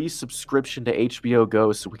free subscription to HBO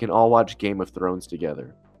Go so we can all watch Game of Thrones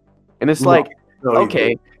together. And it's like,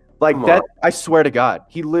 okay, like that. I swear to God,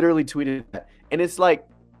 he literally tweeted that. And it's like,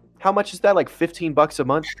 how much is that? Like $15 a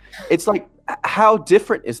month? It's like, how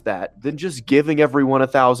different is that than just giving everyone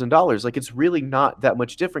 $1,000? Like, it's really not that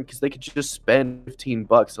much different, because they could just spend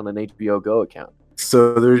 $15 on an HBO Go account.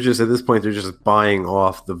 So they're just, at this point, they're just buying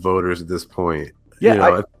off the voters at this point.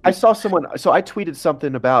 Yeah, I saw someone. So I tweeted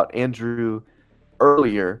something about Andrew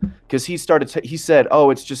earlier, because he said,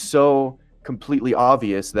 "Oh, it's just so completely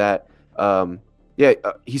obvious that."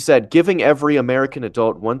 He said, "Giving every American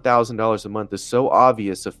adult $1,000 a month is so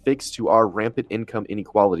obvious a fix to our rampant income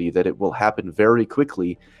inequality that it will happen very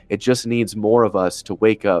quickly. It just needs more of us to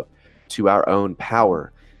wake up to our own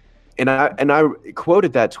power." And I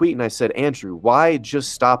quoted that tweet and I said, Andrew, why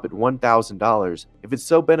just stop at $1,000? If it's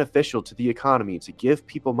so beneficial to the economy to give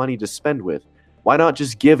people money to spend with, why not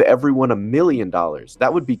just give everyone $1 million?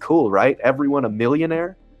 That would be cool, right? Everyone a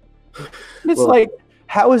millionaire? And it's like,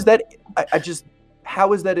 how is that?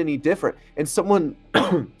 How is that any different? And someone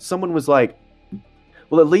was like,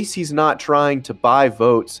 well, at least he's not trying to buy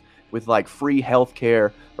votes with like free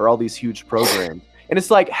healthcare or all these huge programs. And it's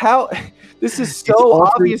like, how? This is so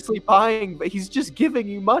obviously buying, but he's just giving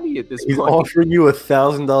you money at this point. He's offering you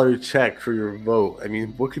 $1,000 check for your vote. I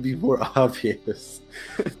mean, what could be more obvious?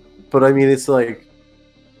 But I mean, it's like,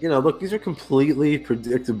 look, these are completely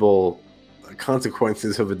predictable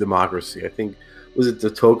consequences of a democracy. I think, was it de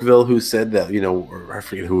Tocqueville who said that, or I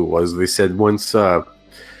forget who it was. They said once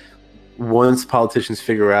politicians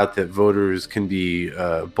figure out that voters can be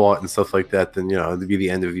bought and stuff like that, then it'd be the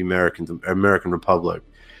end of the American Republic.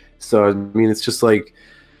 So I mean, it's just like,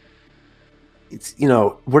 it's,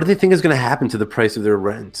 what do they think is going to happen to the price of their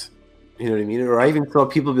rent? You know what I mean? Or I even saw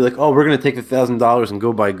people be like, "Oh, we're going to take $1,000 and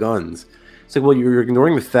go buy guns." It's like, well, you're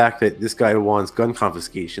ignoring the fact that this guy wants gun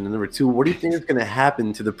confiscation. And number two, what do you think is going to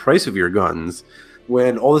happen to the price of your guns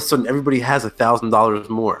when all of a sudden everybody has $1,000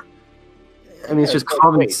 more? I mean, it's just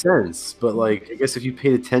common sense. But like, I guess if you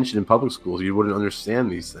paid attention in public schools, you wouldn't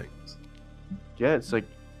understand these things. Yeah, it's like,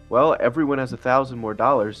 well, everyone has $1,000 more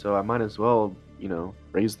dollars, so I might as well,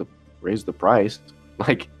 raise the price.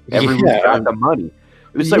 Like, everyone's got the money.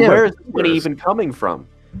 It's like, where is the money even coming from?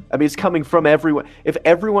 I mean, it's coming from everyone. If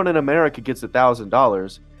everyone in America gets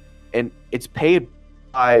 $1,000 and it's paid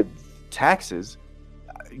by taxes,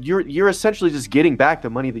 you're essentially just getting back the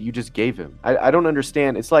money that you just gave him. I don't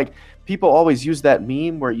understand. It's like people always use that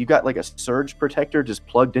meme where you got like a surge protector just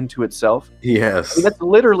plugged into itself. Yes. I mean, that's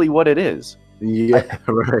literally what it is. Yeah,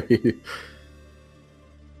 right.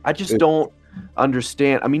 I just don't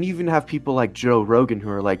understand. I mean, you even have people like Joe Rogan who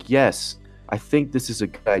are like, yes, I think this is a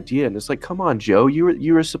good idea. And it's like, come on, Joe,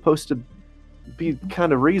 you were supposed to be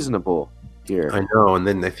kind of reasonable here. I know. And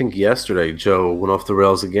then I think yesterday, Joe went off the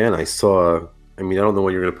rails again. I don't know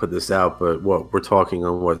when you're going to put this out, but we're talking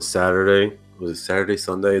on Saturday? Was it Saturday,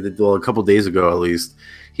 Sunday? Well, a couple days ago, at least,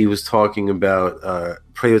 he was talking about,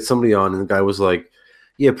 pray with somebody on, and the guy was like,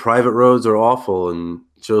 yeah, private roads are awful. And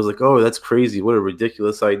Joe's like, oh, that's crazy. What a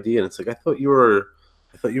ridiculous idea. And it's like, I thought you were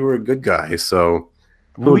a good guy. So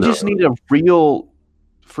we just need a real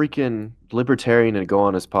freaking libertarian to go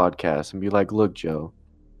on his podcast and be like, look, Joe,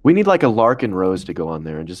 we need like a Larkin Rose to go on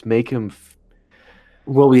there and just make him.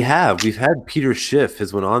 Well, we've had Peter Schiff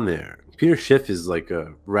has went on there. Peter Schiff is like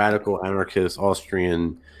a radical anarchist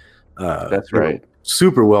Austrian. That's right.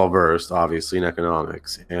 Super well versed, obviously, in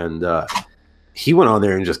economics, and he went on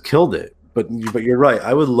there and just killed it. But you're right.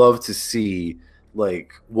 I would love to see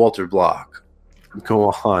like Walter Block go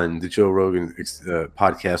on the Joe Rogan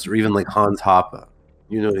podcast, or even like Hans Hoppe.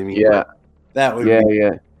 You know what I mean? Yeah, that would be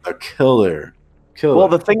a killer. Well,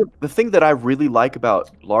 the thing that I really like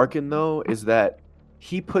about Larkin though is that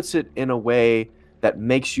he puts it in a way that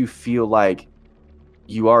makes you feel like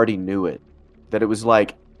you already knew it. That it was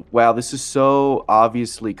like, wow, this is so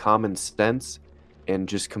obviously common sense and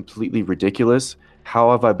just completely ridiculous.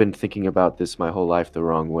 How have I been thinking about this my whole life the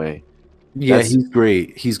wrong way? Yeah, he's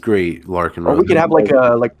great. He's great, Larkin. Or we could have like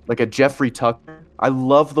a Jeffrey Tucker. I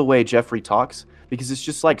love the way Jeffrey talks because it's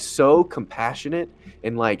just like so compassionate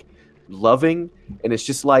and like loving, and it's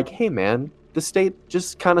just like, hey man, the state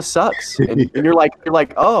just kind of sucks, and you're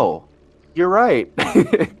like, oh, you're right.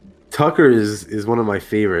 Tucker is one of my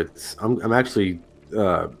favorites. I'm actually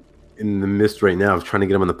in the midst right now of trying to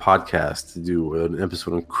get him on the podcast to do an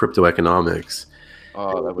episode on crypto economics.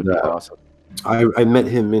 Oh, that would be awesome. I met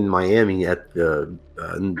him in Miami at the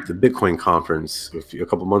Bitcoin conference a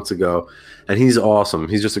couple months ago, and he's awesome.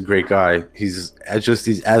 He's just a great guy. He's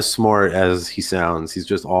as smart as he sounds. He's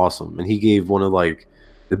just awesome, and he gave one of like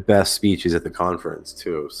the best speeches at the conference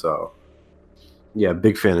too. So, yeah,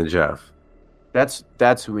 big fan of Jeff. That's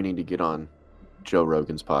who we need to get on Joe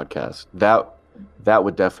Rogan's podcast. That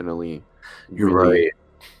would definitely. You're right.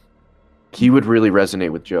 He would really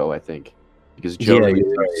resonate with Joe, I think, because Joe really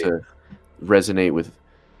seems to resonate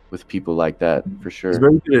with people like that for sure. He's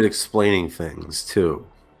very good at explaining things too.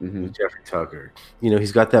 Mm-hmm. Jeffrey Tucker,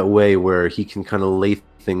 he's got that way where he can kind of lay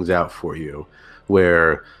things out for you,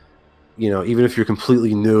 where even if you're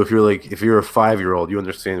completely new, if you're a 5-year-old, you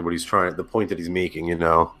understand what the point that he's making.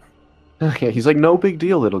 Okay, he's like, no big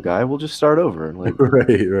deal, little guy. We'll just start over. And like,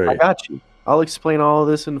 right. I got you. I'll explain all of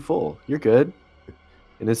this in full. You're good.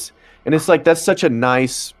 And it's like that's such a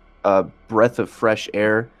nice breath of fresh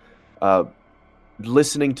air.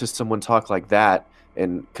 Listening to someone talk like that,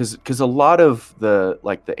 and because a lot of the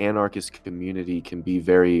anarchist community can be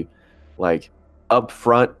very like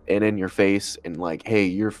upfront and in your face and like, hey,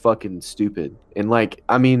 you're fucking stupid, and like,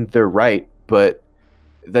 I mean, they're right, but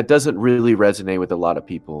that doesn't really resonate with a lot of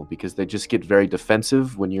people because they just get very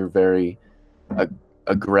defensive when you're very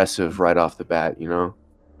aggressive right off the bat,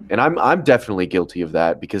 and I'm definitely guilty of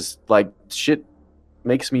that because like shit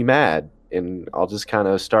makes me mad and I'll just kind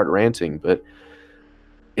of start ranting, but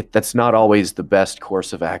that's not always the best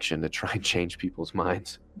course of action to try and change people's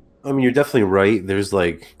minds. I mean, you're definitely right. There's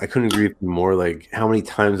like, I couldn't agree with you more. Like how many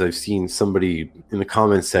times I've seen somebody in the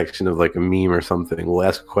comment section of like a meme or something will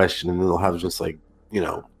ask a question and then they'll have just like,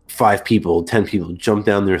 5 people, 10 people jump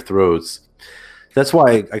down their throats. That's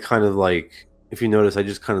why I kind of like, if you notice, I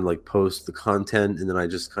just kind of like post the content and then I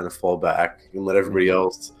just kind of fall back and let everybody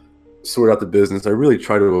else sort out the business. I really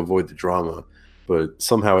try to avoid the drama, but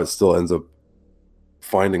somehow it still ends up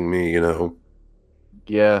finding me,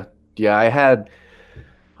 Yeah, I had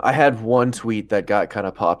I had one tweet that got kind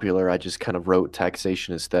of popular. I just kind of wrote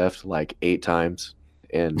taxation is theft like 8 times,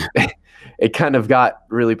 and it kind of got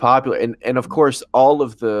really popular. And of course, all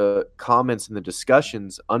of the comments and the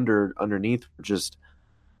discussions underneath were just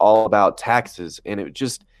all about taxes, and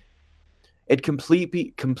it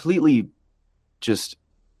completely just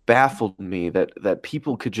baffled me that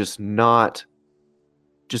people could not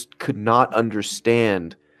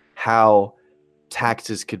understand how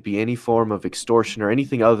taxes could be any form of extortion or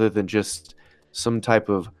anything other than just some type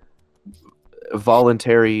of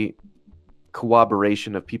voluntary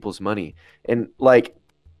cooperation of people's money. And like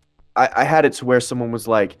I had it to where someone was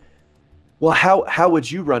like, well, how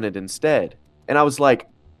would you run it instead? And I was like,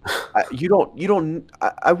 I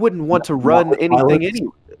wouldn't want to run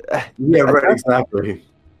anything Yeah, right, exactly.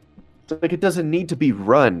 like it doesn't need to be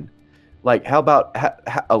run. Like, how about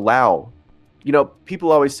allow? You know,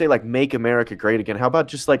 people always say like make America great again. How about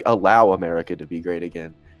just like allow America to be great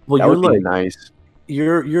again? Well, That you're would be like nice.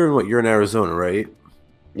 you're in what? You're in Arizona, right?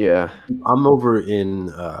 Yeah. I'm over in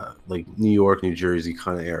like New York, New Jersey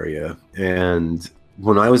kind of area. And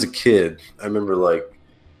when I was a kid, I remember like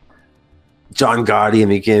John Gotti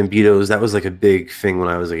and the Gambitos. That was like a big thing when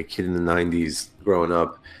I was like a kid in the '90s growing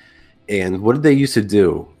up. And what did they used to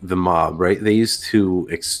do? The mob, right? They used to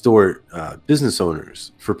extort business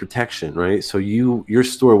owners for protection, right? So your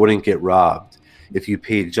store wouldn't get robbed if you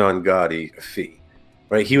paid John Gotti a fee,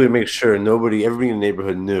 right? He would make sure everybody in the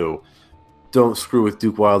neighborhood knew, don't screw with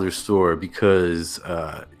Duke Wilder's store because,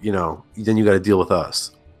 then you got to deal with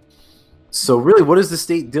us. So really, what is the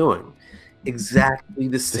state doing? Exactly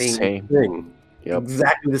the same thing. Yep.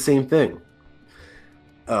 Exactly the same thing.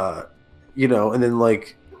 And then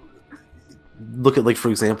like, look at like, for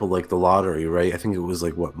example, like the lottery, right? I think it was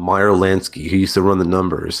like Meyer Lansky, who used to run the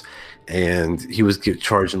numbers, and he was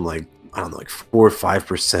charging like, I don't know, like 4 or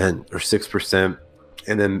 5% or 6%.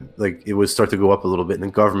 And then like it would start to go up a little bit, and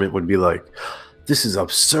the government would be like, this is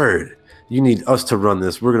absurd. You need us to run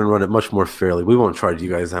this. We're going to run it much more fairly. We won't charge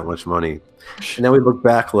you guys that much money. And now we look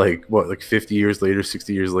back like 50 years later,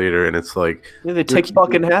 60 years later, and it's like, Yeah, they take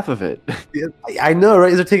fucking half of it. I know,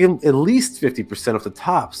 right? They're taking at least 50% off the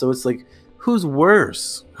top. So it's like, who's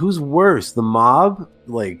worse? Who's worse? The mob?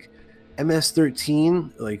 Like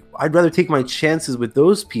MS-13? Like, I'd rather take my chances with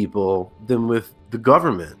those people than with the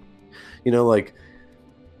government. Like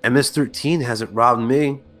MS-13 hasn't robbed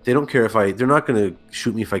me. They don't care they're not going to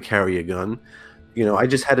shoot me if I carry a gun. I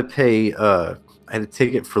just had to pay, I had a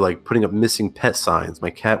ticket for like putting up missing pet signs. My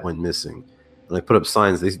cat went missing. And I put up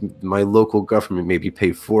signs. My local government made me pay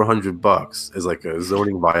 $400 as like a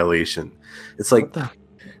zoning violation. It's like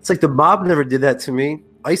the mob never did that to me.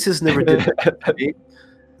 ISIS never did that to me.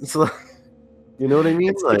 It's like, you know what I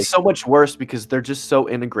mean? It's so much worse because they're just so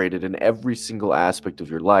integrated in every single aspect of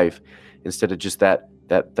your life instead of just that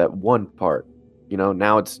one part.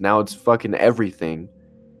 Now it's fucking everything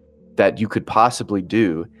that you could possibly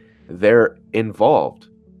do. They're involved.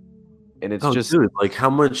 And it's just, dude, like how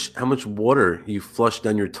much water you flush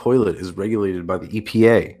down your toilet is regulated by the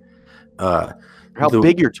EPA. How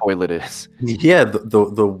big your toilet is. Yeah,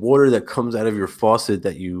 the water that comes out of your faucet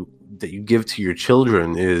that you give to your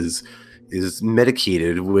children is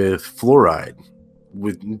medicated with fluoride.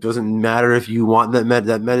 Doesn't matter if you want that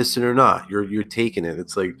medicine or not. You're taking it.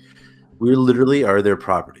 It's like we literally are their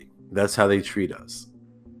property. That's how they treat us.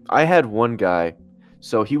 I had one guy,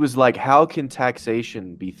 so he was like, how can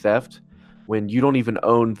taxation be theft when you don't even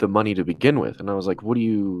own the money to begin with? And I was like, what do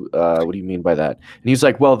you mean by that? And he's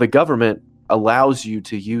like, well, the government allows you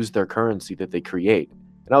to use their currency that they create.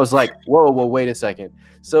 And I was like, whoa, wait a second.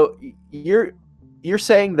 So you're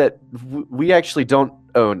saying that we actually don't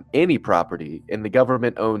own any property and the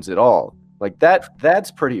government owns it all? Like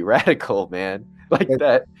that's pretty radical, man. Like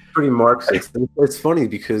that. Pretty Marxist. It's funny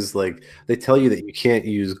because like they tell you that you can't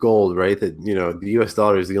use gold, right? That the US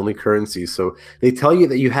dollar is the only currency. So they tell you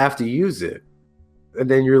that you have to use it.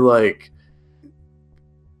 And then you're like,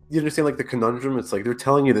 you understand like the conundrum? It's like they're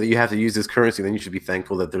telling you that you have to use this currency, then you should be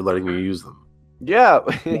thankful that they're letting you use them. Yeah.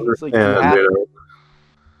 It's like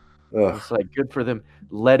it's like good for them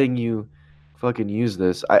letting you fucking use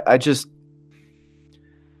this.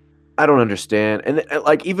 I don't understand. And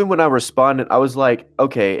like even when I responded, I was like,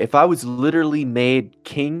 okay, if I was literally made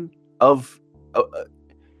if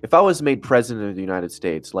I was made president of the United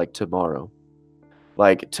States like tomorrow,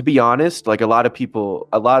 like to be honest, like a lot of people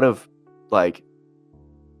like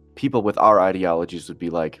people with our ideologies would be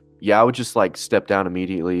like, yeah, I would just like step down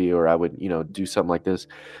immediately, or I would, do something like this.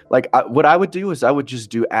 Like what I would do is I would just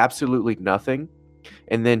do absolutely nothing.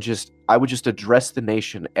 And then I would just address the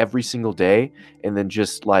nation every single day. And then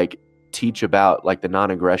just like teach about like the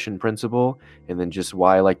non-aggression principle, and then just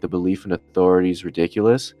why like the belief in authority is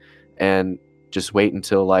ridiculous, and just wait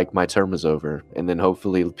until like my term is over, and then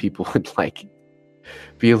hopefully people would like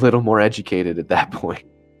be a little more educated at that point.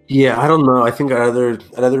 Yeah, I don't know. I think I'd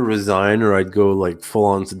either resign or I'd go like full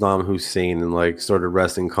on Saddam Hussein and like start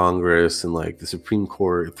arresting Congress and like the Supreme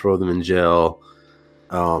Court, throw them in jail.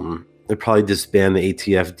 They'd probably disband the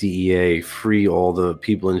ATF, DEA, free all the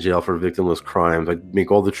people in jail for victimless crimes. I'd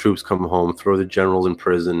make all the troops come home, throw the generals in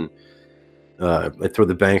prison. I'd throw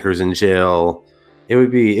the bankers in jail.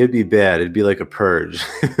 It'd be bad. It'd be like a purge.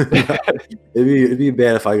 It'd be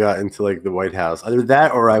bad if I got into like the White House. Either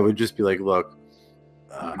that or I would just be like, look,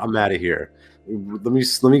 I'm out of here. Let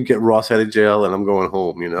me get Ross out of jail and I'm going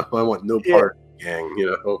home. You know, I want no part of the gang.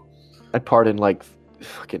 You know, I'd pardon like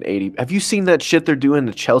fucking 80. Have you seen that shit they're doing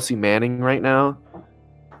to Chelsea Manning right now?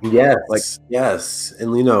 yes, Like, yes,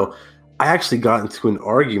 and you know, I actually got into an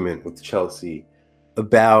argument with Chelsea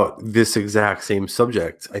about this exact same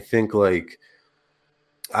subject. I think like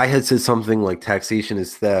I had said something like taxation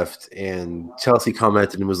is theft, and Chelsea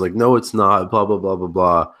commented and was like, "No, it's not." Blah blah blah blah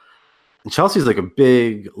blah. And Chelsea's like a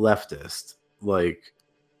big leftist, like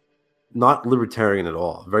not libertarian at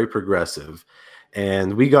all, very progressive.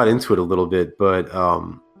 And we got into it a little bit, but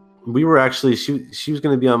we were actually she was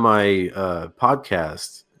going to be on my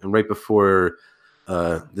podcast, and right before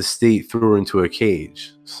the state threw her into a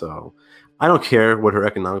cage. So I don't care what her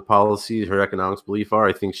economic policies, her economics belief are.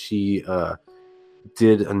 I think she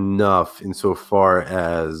did enough insofar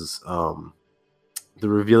as the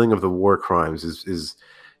revealing of the war crimes is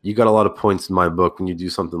you got a lot of points in my book when you do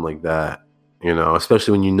something like that, you know,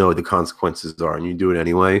 especially when you know what the consequences are and you do it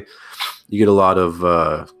anyway. You get a lot of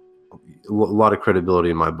credibility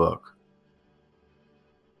in my book.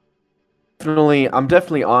 I'm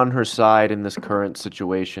definitely on her side in this current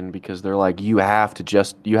situation, because they're like, you have to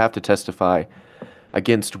testify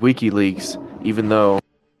against WikiLeaks, even though it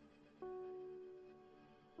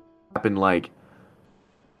happened like,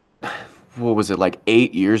 what was it, like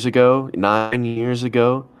 8 years ago, 9 years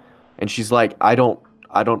ago, and she's like, I don't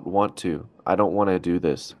want to do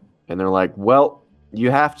this, and they're like, well, you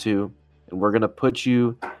have to, and we're gonna put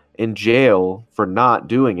you in jail for not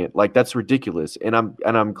doing it. Like, that's ridiculous. And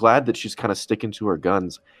I'm glad that she's kind of sticking to her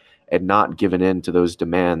guns and not giving in to those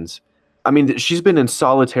demands. I mean, she's been in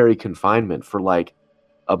solitary confinement for like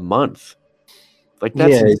a month. Like,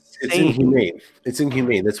 that's it's inhumane. It's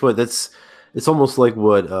inhumane. It's almost like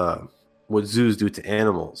what zoos do to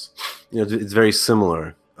animals. You know, it's very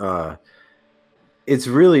similar. It's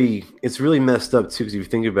really messed up too, because if you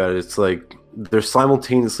think about it, it's like they're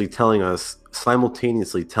simultaneously telling us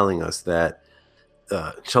that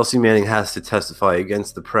Chelsea Manning has to testify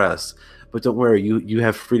against the press, but don't worry, you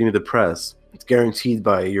have freedom of the press. It's guaranteed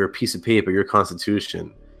by your piece of paper, your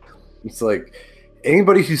constitution. It's like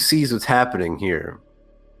anybody who sees what's happening here,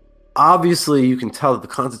 obviously you can tell that the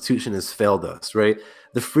Constitution has failed us, right?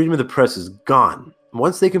 The freedom of the press is gone.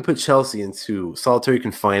 Once they can put Chelsea into solitary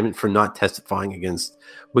confinement for not testifying against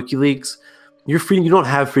WikiLeaks, you don't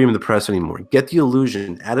have freedom of the press anymore. Get the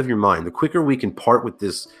illusion out of your mind. The quicker we can part with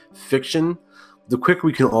this fiction, the quicker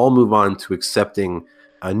we can all move on to accepting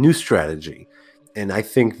a new strategy. And I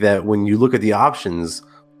think that when you look at the options,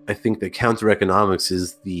 I think that counter economics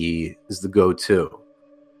is the go-to.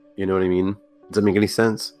 You know what I mean? Does that make any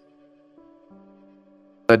sense?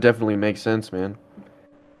 That definitely makes sense, man.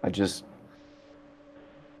 I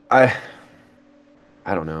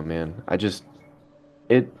don't know, man.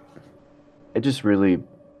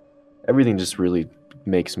 Everything just really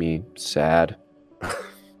makes me sad.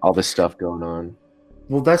 All this stuff going on.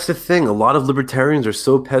 Well, that's the thing. A lot of libertarians are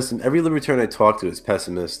so pessimistic. Every libertarian I talk to is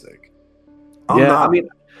pessimistic. I mean,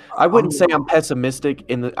 I wouldn't say I'm pessimistic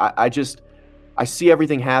I see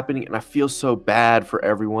everything happening and I feel so bad for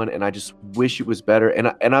everyone, and I just wish it was better.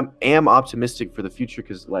 And I am optimistic for the future,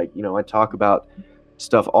 because, like, you know, I talk about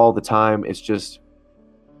stuff all the time. It's just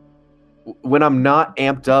when I'm not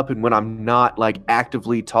amped up and when I'm not like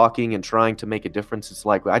actively talking and trying to make a difference, it's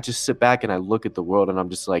like I just sit back and I look at the world and I'm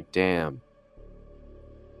just like, damn,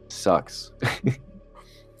 sucks.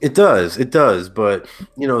 It does. But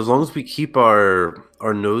you know, as long as we keep our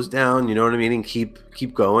nose down, you know what I mean, and keep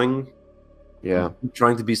going. Yeah.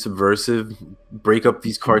 Trying to be subversive, break up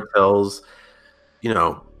these cartels, you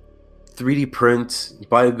know, 3D print,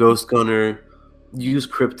 buy a ghost gunner, use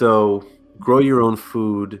crypto, grow your own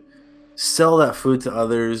food, sell that food to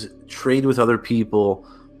others, trade with other people,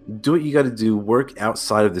 do what you got to do, work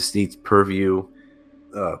outside of the state's purview,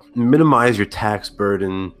 minimize your tax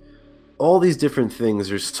burden, all these different things.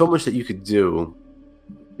 There's so much that you could do.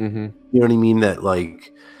 Mm-hmm. You know what I mean? That,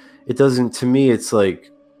 like, it doesn't, to me, it's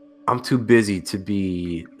like, I'm too busy to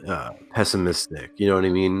be pessimistic. You know what I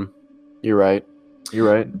mean? You're right.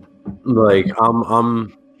 You're right. Like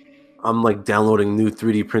I'm like downloading new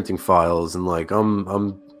 3D printing files, and like I'm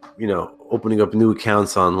opening up new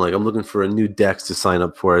accounts on, like, I'm looking for a new Dex to sign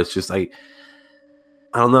up for. It's just I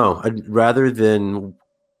don't know. I'd rather than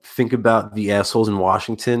think about the assholes in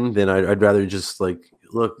Washington, then I'd rather just like,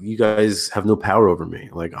 look, you guys have no power over me.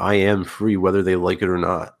 Like, I am free whether they like it or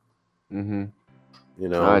not. Mm-hmm. You I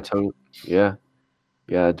know? totally. Yeah.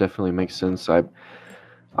 Yeah. It definitely makes sense. I,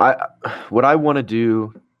 what I want to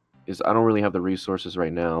do is I don't really have the resources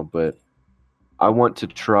right now, but I want to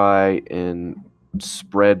try and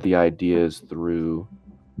spread the ideas through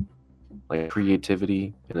like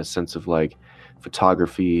creativity in a sense of like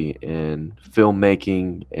photography and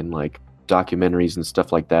filmmaking and like documentaries and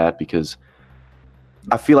stuff like that, because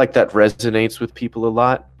I feel like that resonates with people a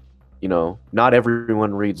lot. You know, not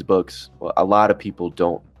everyone reads books. Well, a lot of people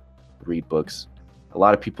don't read books. A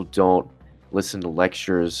lot of people don't listen to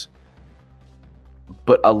lectures,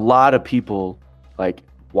 but a lot of people like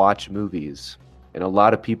watch movies, and a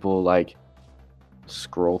lot of people like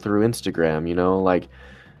scroll through Instagram, you know, like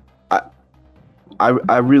I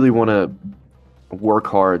I really want to work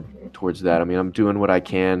hard towards that. I mean, I'm doing what I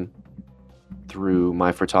can through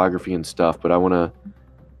my photography and stuff, but I want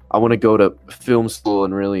to go to film school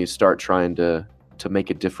and really start trying to make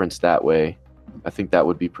a difference that way. I think that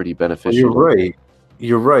would be pretty Well, beneficial.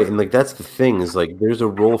 you're right, and like that's the thing, is like there's a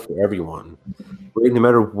role for everyone, right? No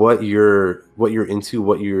matter what you're into,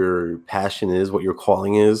 what your passion is, what your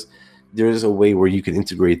calling is, there's a way where you can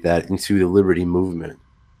integrate that into the liberty movement.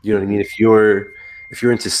 You know what I mean? If you're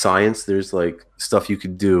into science, there's like stuff you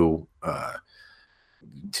could do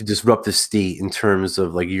to disrupt the state in terms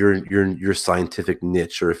of like your scientific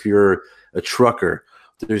niche. Or if you're a trucker,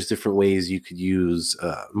 there's different ways you could use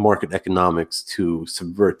market economics to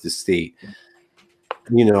subvert the state.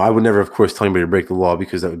 I would never, of course, tell anybody to break the law,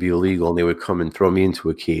 because that would be illegal, and they would come and throw me into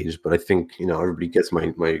a cage. But I think everybody gets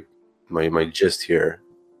my gist here.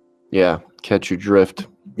 Yeah, catch your drift.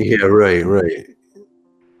 Yeah, right.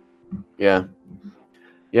 Yeah.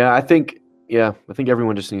 Yeah, I think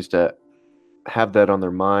everyone just needs to have that on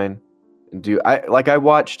their mind and do I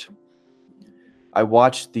watched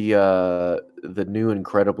the new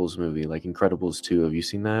Incredibles movie, like Incredibles 2. Have you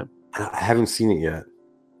seen that? I haven't seen it yet.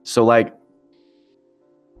 So like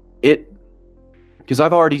it, because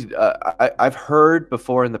I've heard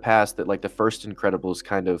before in the past that like the first Incredibles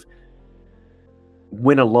kind of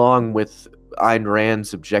went along with Ayn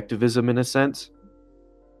Rand's objectivism in a sense,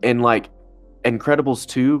 and like Incredibles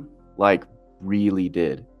 2 like really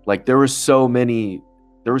did. Like there were so many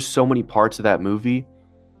parts of that movie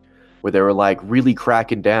where they were like really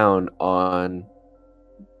cracking down on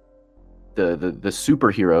the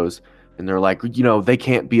superheroes, and they're like, they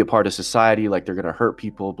can't be a part of society, like they're gonna hurt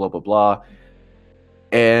people, blah blah blah.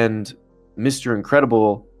 And Mr.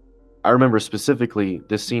 Incredible, I remember specifically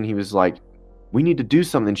this scene. He was like, we need to do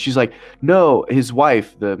something. She's like, no, his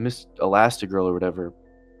wife, the Miss Elastigirl or whatever,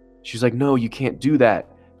 she's like, no, you can't do that.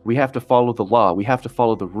 We have to follow the law. We have to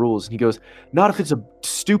follow the rules. And he goes, not if it's a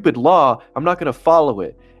stupid law. I'm not going to follow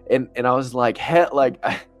it. And I was like, hell, like,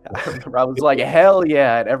 I remember I was like, hell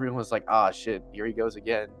yeah. And everyone was like, ah, shit, here he goes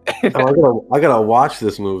again. I gotta watch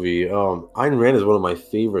this movie. Ayn Rand is one of my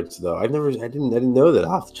favorites, though. I didn't know that.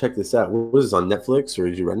 I'll have to check this out. What was this, on Netflix, or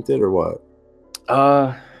did you rent it, or what?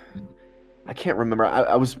 I can't remember.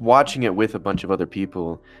 I was watching it with a bunch of other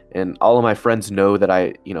people, and all of my friends know that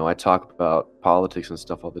I talk about politics and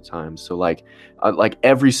stuff all the time. So like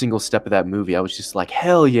every single step of that movie, I was just like,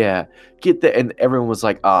 hell yeah, get that. And everyone was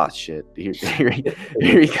like, ah, shit, here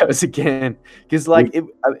he goes again. Because like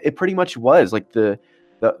it pretty much was like the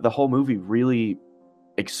whole movie really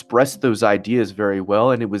expressed those ideas very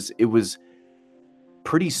well, and it was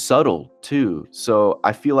pretty subtle too. So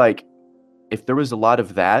I feel like if there was a lot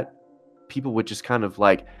of that, people would just kind of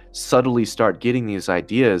like subtly start getting these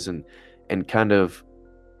ideas and kind of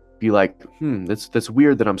be like, that's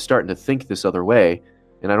weird that I'm starting to think this other way,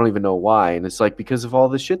 and I don't even know why. And it's like because of all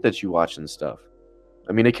the shit that you watch and stuff.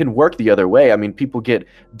 I mean, it can work the other way. I mean, people get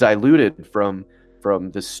diluted from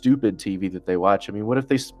the stupid TV that they watch. I mean, what if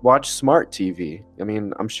they watch smart TV? I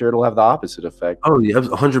mean, I'm sure it'll have the opposite effect. Oh yeah,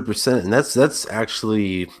 100%. And that's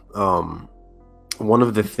actually one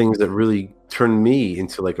of the things that really turned me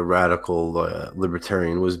into like a radical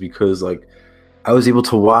libertarian, was because like I was able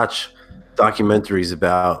to watch documentaries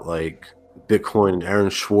about like Bitcoin and Aaron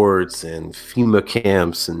Schwartz and FEMA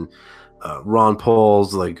camps and Ron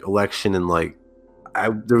Paul's like election, and like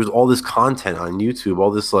there was all this content on YouTube,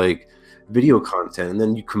 all this like video content, and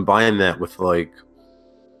then you combine that with like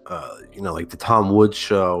like the Tom Woods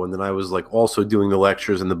show, and then I was like also doing the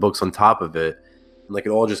lectures and the books on top of it, and like it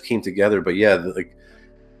all just came together. But yeah, like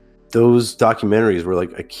those documentaries were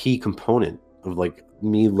like a key component of like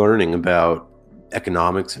me learning about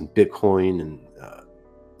economics and Bitcoin and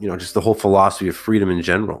just the whole philosophy of freedom in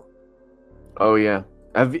general. Oh yeah.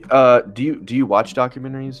 Do you watch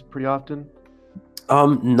documentaries pretty often?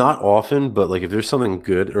 Not often, but like if there's something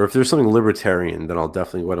good or if there's something libertarian, then I'll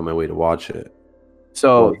definitely go out of my way to watch it.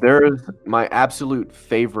 So there's my absolute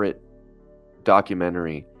favorite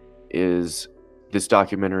documentary is this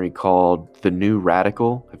documentary called The New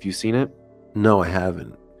Radical. Have you seen it? No, I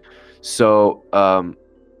haven't. So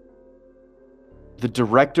the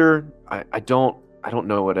director, I don't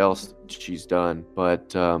know what else she's done,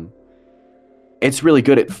 but it's really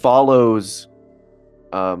good. It follows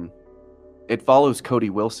Cody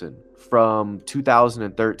Wilson from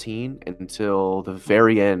 2013 until the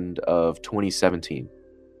very end of 2017.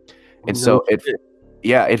 And so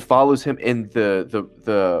it follows him in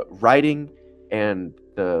the writing and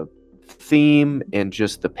the theme and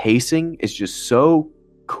just the pacing is just so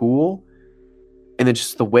cool. And then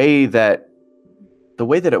just the way that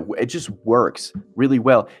it just works really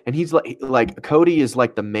well. And he's like Cody is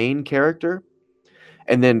like the main character.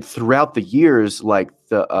 And then throughout the years, like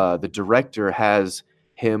the director has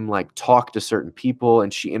him like talk to certain people,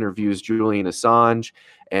 and she interviews Julian Assange,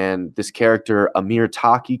 and this character Amir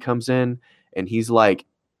Taki comes in, and he's like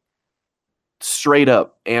straight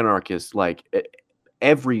up anarchist, like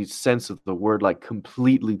every sense of the word, like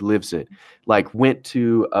completely lives it. Like went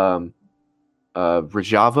to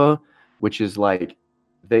Rojava, which is like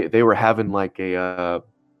they were having like a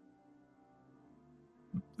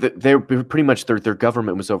they pretty much their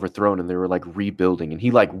government was overthrown and they were like rebuilding, and he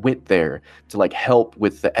like went there to like help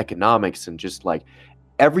with the economics and just like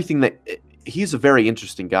everything that he's a very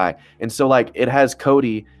interesting guy. And so like it has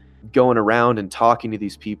Cody going around and talking to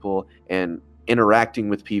these people and interacting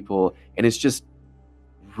with people, and it's just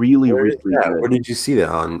really good. Where did you see that,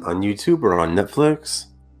 on YouTube or on Netflix?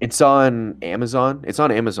 It's on Amazon. It's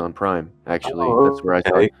on Amazon Prime, actually. That's where I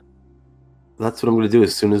saw it. That's what I'm going to do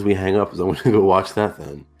as soon as we hang up. Is I'm going to go watch that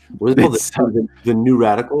then. What is it called? The New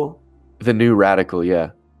Radical? The New Radical, yeah.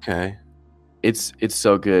 Okay. It's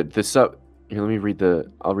so good. Here, I'll read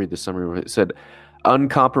the summary. It said,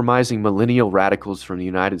 uncompromising millennial radicals from the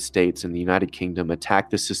United States and the United Kingdom attack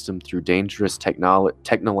the system through dangerous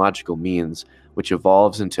technological means, which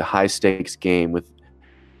evolves into high-stakes game with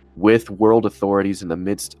world authorities in the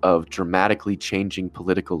midst of dramatically changing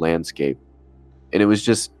political landscape. And it's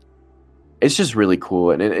just really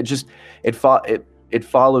cool, and it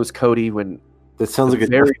follows Cody when that sounds like the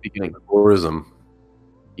very beginning. Agorism.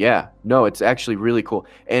 Yeah, no, it's actually really cool,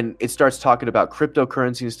 and it starts talking about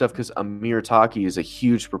cryptocurrency and stuff because Amir Taki is a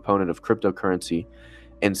huge proponent of cryptocurrency,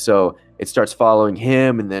 and so it starts following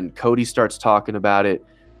him, and then Cody starts talking about it,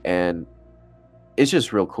 and it's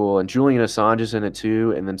just real cool. And Julian Assange is in it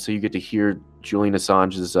too, and then so you get to hear Julian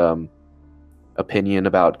Assange's opinion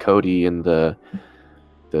about Cody and the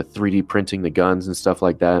 3D printing the guns and stuff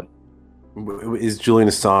like that. Is Julian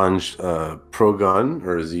Assange pro-gun,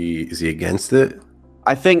 or is he against it?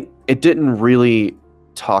 I think it didn't really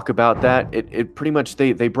talk about that. It pretty much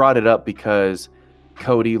they brought it up because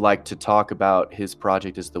Cody liked to talk about his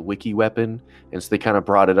project as the wiki weapon, and so they kind of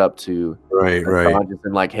brought it up to right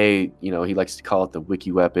and like, hey, he likes to call it the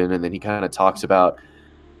wiki weapon, and then he kind of talks about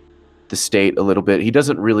the state a little bit. He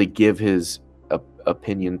doesn't really give his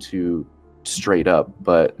opinion too straight up,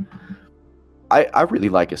 but I really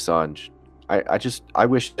like Assange. I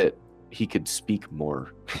wish that he could speak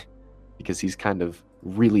more because he's kind of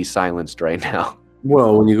really silenced right now.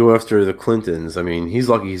 Well, when you go after the Clintons, I mean, he's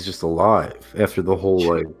lucky he's just alive after the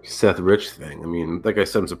whole like Seth Rich thing. I mean, like I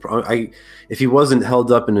said, I'm surprised. If he wasn't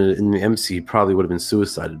held up in the MC, he probably would have been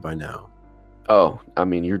suicided by now. Oh, I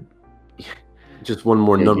mean, you're just one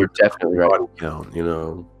more number. You're definitely right. Count,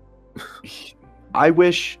 I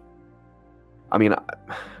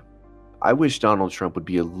wish Donald Trump would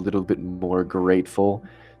be a little bit more grateful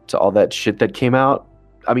to all that shit that came out.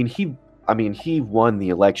 I mean, he won the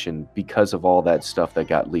election because of all that stuff that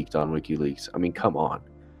got leaked on WikiLeaks. I mean, come on.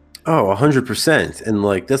 Oh, 100%. And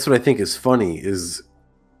like, that's what I think is funny is,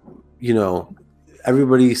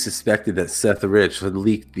 everybody suspected that Seth Rich had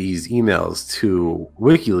leaked these emails to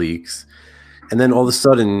WikiLeaks. And then all of a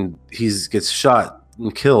sudden he gets shot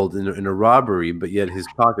and killed in a robbery, but yet his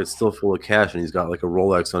pocket's still full of cash and he's got like a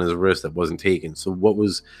Rolex on his wrist that wasn't taken. So what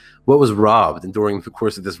was robbed during the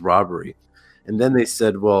course of this robbery? And then they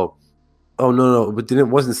said, well, oh no, but then it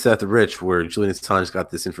wasn't Seth Rich where Julian Assange got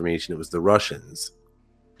this information. It was the Russians.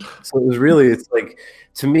 So it was really, it's like,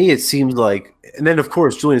 to me, it seems like, and then of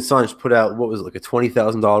course, Julian Assange put out, what was it, like a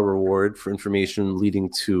 $20,000 reward for information leading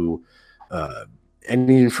to uh,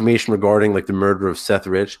 any information regarding like the murder of Seth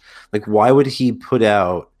Rich. Like, why would he put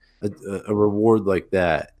out a reward like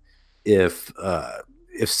that if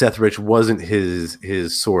Seth Rich wasn't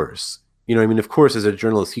his source? You know what I mean? Of course, as a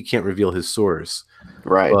journalist, he can't reveal his source,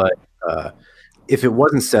 Right. but if it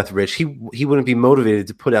wasn't Seth Rich, he wouldn't be motivated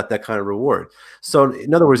to put out that kind of reward. So,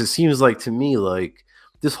 in other words, it seems like to me like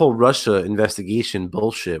this whole Russia investigation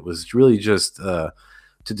bullshit was really just to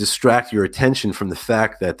distract your attention from the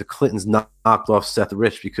fact that the Clintons knocked off Seth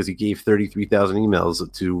Rich because he gave 33,000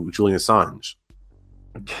 emails to Julian Assange.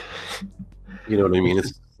 You know what I mean?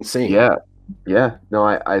 It's insane. Yeah. Yeah. No,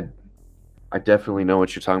 I definitely know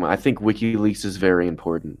what you're talking about. I think WikiLeaks is very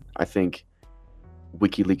important. I think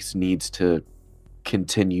WikiLeaks needs to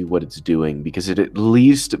continue what it's doing because it at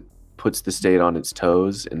least puts the state on its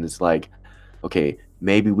toes, and it's like, okay,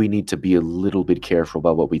 maybe we need to be a little bit careful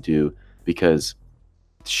about what we do because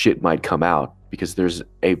shit might come out, because there's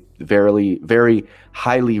a very, very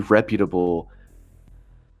highly reputable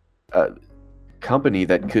company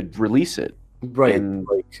that could release it, Right. and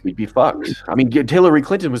we'd be fucked. I mean, Hillary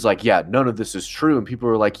Clinton was like, yeah, none of this is true, and people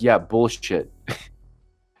were like, yeah, bullshit.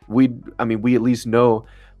 We at least know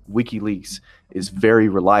WikiLeaks is very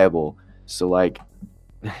reliable. So like,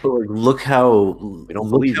 But like, look how we don't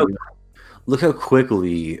believe you. look how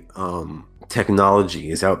quickly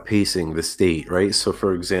technology is outpacing the state, right? So,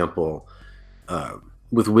 for example,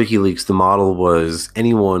 with WikiLeaks, the model was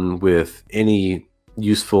anyone with any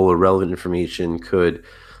useful or relevant information could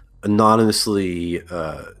anonymously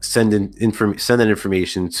send that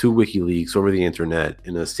information to WikiLeaks over the internet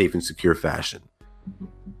in a safe and secure fashion.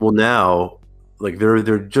 Well, now, like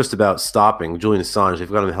they're just about stopping Julian Assange.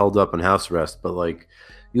 They've got him held up on house arrest, but like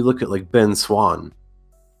you look at like Ben Swan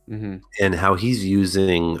and how he's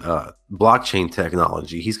using blockchain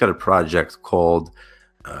technology. He's got a project called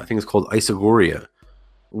I think it's called Isagoria,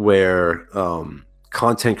 where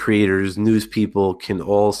content creators, news people can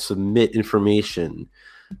all submit information,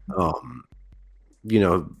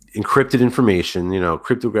 encrypted information,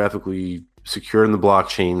 cryptographically secured in the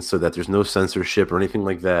blockchain so that there's no censorship or anything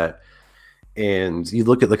like that. And you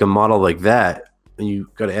look at like a model like that, and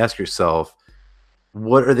you got to ask yourself,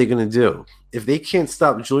 what are they going to do if they can't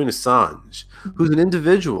stop Julian Assange, who's an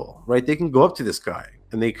individual, right? They can go up to this guy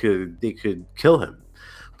and they could kill him,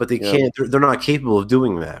 but they can't. They're not capable of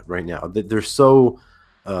doing that right now. They're so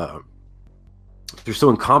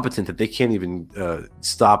incompetent that they can't even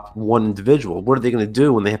stop one individual. What are they going to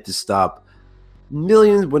do when they have to stop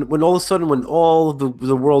millions? When all of a sudden, when all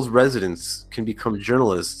the world's residents can become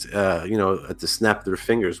journalists, at the snap of their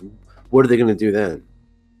fingers, what are they going to do then?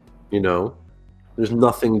 There's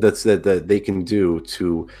nothing that they can do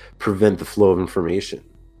to prevent the flow of information.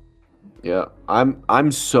 Yeah,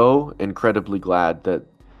 I'm so incredibly glad that,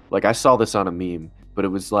 like, I saw this on a meme, but it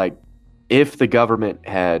was like, if the government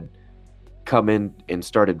had come in and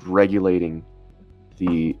started regulating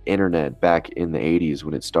the internet back in the 80s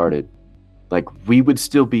when it started, like, we would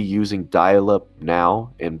still be using dial-up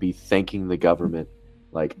now and be thanking the government,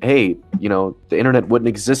 like, hey, the internet wouldn't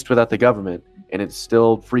exist without the government, and it's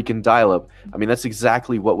still freaking dial-up. I mean, that's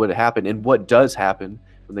exactly what would happen, and what does happen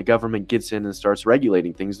when the government gets in and starts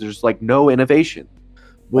regulating things. There's like no innovation.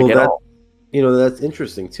 Well, like, at all. That's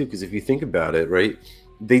interesting too, because if you think about it, right,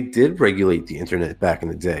 they did regulate the internet back in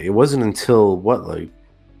the day. It wasn't until what, like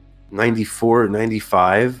 94,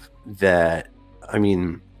 95 that, I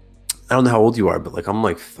mean, I don't know how old you are, but like I'm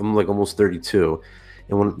like almost 32.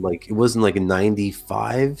 And when, like, it wasn't like in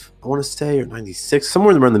 95, I want to say, or 96,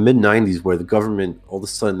 somewhere around the mid 90s, where the government all of a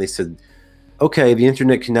sudden they said, okay, the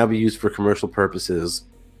internet can now be used for commercial purposes.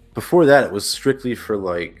 Before that, it was strictly for,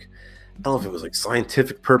 like, I don't know if it was like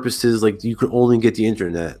scientific purposes. Like, you could only get the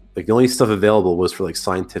internet. Like, the only stuff available was for like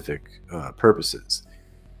scientific purposes.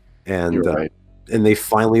 And Right. And they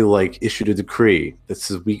finally like issued a decree that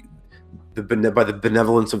says by the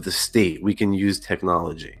benevolence of the state, we can use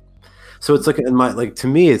technology. So it's like, to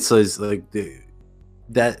me, it says like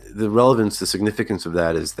the relevance, the significance of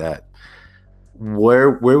that is that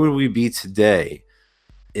where would we be today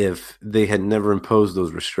if they had never imposed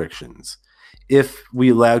those restrictions? If we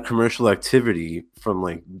allowed commercial activity from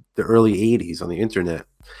like the early 80s on the internet,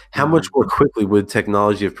 how much more quickly would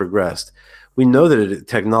technology have progressed? We know that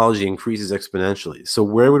technology increases exponentially. So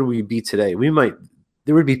where would we be today?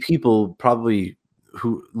 There would be people probably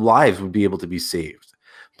who lives would be able to be saved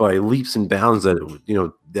by leaps and bounds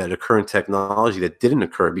that occur in technology that didn't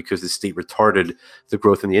occur because the state retarded the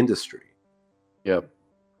growth in the industry. Yep.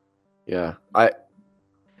 Yeah.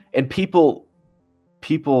 And people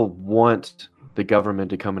people want the government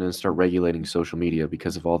to come in and start regulating social media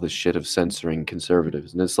because of all this shit of censoring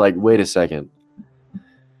conservatives. And it's like, wait a second.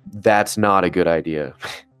 That's not a good idea.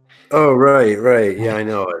 Oh, right. Yeah, I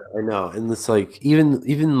know it. I know. And it's like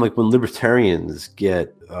even like when libertarians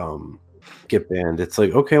get banned, it's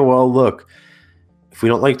like, okay, well, look, if we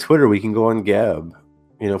don't like Twitter, we can go on Gab.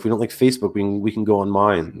 If we don't like Facebook, we can go on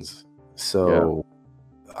Minds. So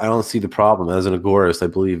I don't see the problem. As an agorist, I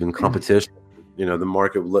believe in competition.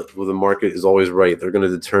 The market is always right. They're going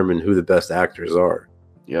to determine who the best actors are.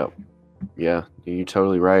 Yeah, you're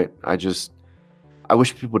totally right. I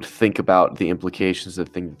wish people would think about the implications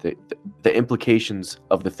of the implications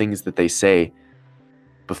of the things that they say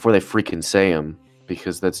before they freaking say them,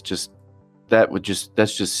 because that's just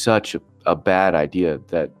such a bad idea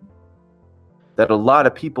that a lot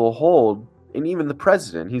of people hold. And even the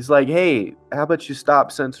president, he's like, hey, how about you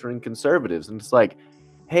stop censoring conservatives? And it's like,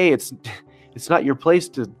 hey, it's not your place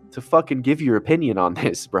to fucking give your opinion on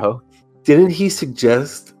this, bro. Didn't he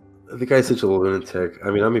suggest, the guy's such a lunatic.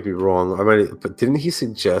 I mean, I may be wrong. But didn't he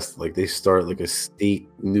suggest like they start like a state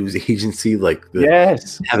news agency, like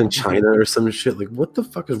have in China or some shit? Like, what the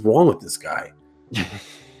fuck is wrong with this guy?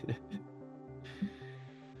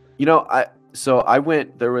 I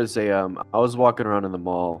was walking around in the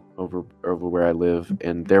mall over where I live,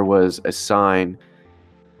 and there was a sign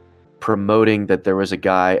promoting that there was a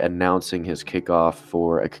guy announcing his kickoff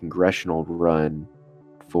for a congressional run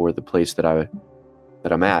for the place that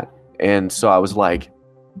I'm at. And so I was like,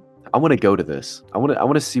 I want to go to this. I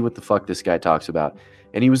want to see what the fuck this guy talks about.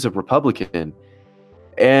 And he was a Republican.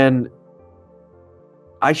 And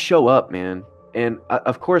I show up, man. And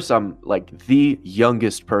of course, I'm like the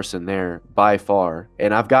youngest person there by far.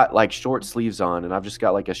 And I've got like short sleeves on, and I've just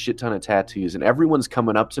got like a shit ton of tattoos. And everyone's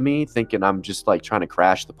coming up to me thinking I'm just like trying to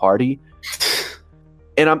crash the party.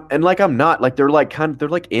 And I'm not. Like they're like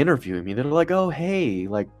interviewing me. They're like, oh hey,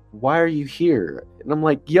 like why are you here? And I'm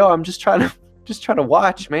like, yo, I'm just trying to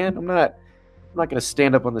watch, man. I'm not gonna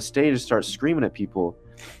stand up on the stage and start screaming at people.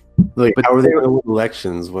 Like, how are they going to win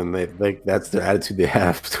elections when they like that's the attitude they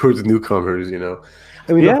have towards newcomers?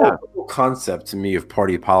 I mean, the whole concept to me of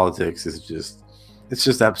party politics is just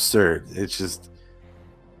absurd. It just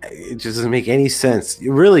doesn't make any sense.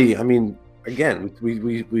 Really, I mean, again,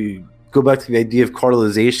 we go back to the idea of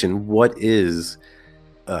cartelization. What is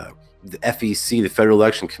the FEC, the Federal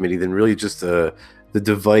Election Committee, then really just the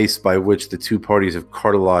device by which the two parties have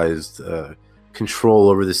cartelized control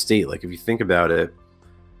over the state? Like, if you think about it.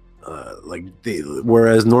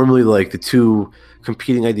 Whereas normally like the two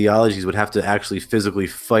competing ideologies would have to actually physically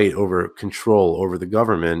fight over control over the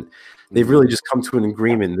government, they've really just come to an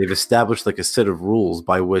agreement. They've established like a set of rules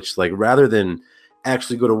by which, like, rather than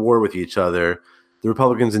actually go to war with each other, the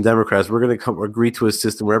Republicans and Democrats, we're going to agree to a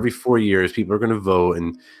system where every 4 years people are going to vote,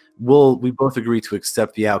 and we both agree to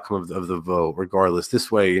accept the outcome of the vote regardless.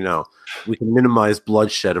 This way, we can minimize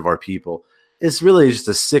bloodshed of our people. It's really just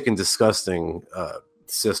a sick and disgusting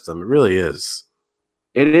system. It really is.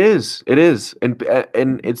 It is,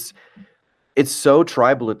 and it's so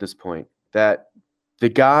tribal at this point that the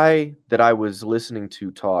guy that I was listening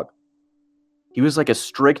to talk, he was like a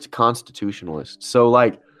strict constitutionalist. So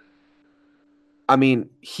like, I mean,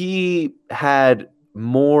 he had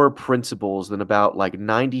more principles than about like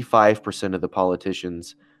 95% of the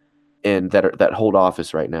politicians that hold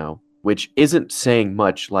office right now, which isn't saying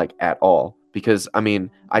much like at all. Because, I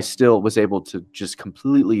mean, I still was able to just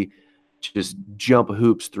completely just jump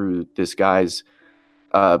hoops through this guy's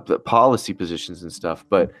policy positions and stuff.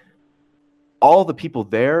 But all the people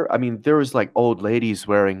there, I mean, there was like old ladies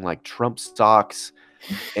wearing like Trump socks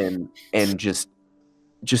and just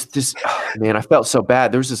this, man, I felt so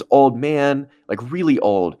bad. There was this old man, like really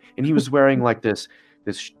old, and he was wearing like this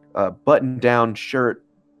button-down shirt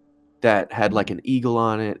that had like an eagle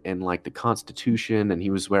on it and like the Constitution, and he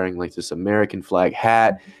was wearing like this American flag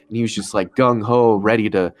hat, and he was just like gung-ho, ready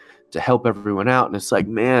to help everyone out. And it's like,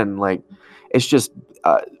 man, like it's just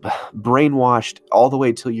brainwashed all the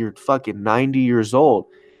way till you're fucking 90 years old.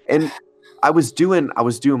 And I was doing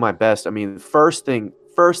my best. I mean, the first thing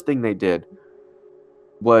they did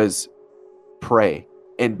was pray.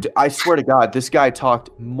 And I swear to God, this guy talked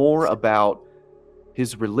more about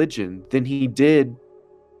his religion than he did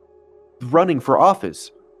running for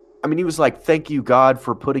office. I mean, he was like, thank you, God,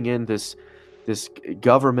 for putting in this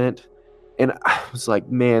government. And I was like,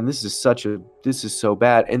 man, this is so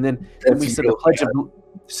bad. And then we said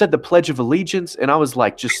the Pledge of Allegiance, and I was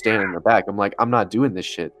like, just standing in the back. I'm like, I'm not doing this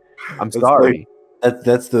shit. I'm sorry.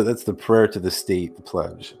 That's the prayer to the state, the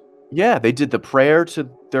pledge. Yeah, they did the prayer to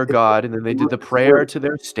their God, and then they did the prayer to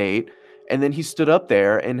their state, And then he stood up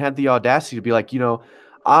there and had the audacity to be like,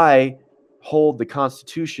 I hold the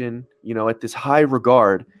Constitution, at this high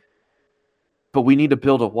regard, but we need to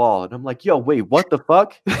build a wall. And I'm like, yo, wait, what the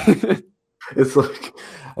fuck? It's like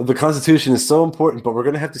the Constitution is so important, but we're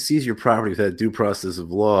going to have to seize your property without due process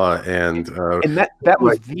of law. And that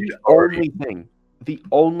was the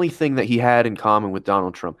only thing that he had in common with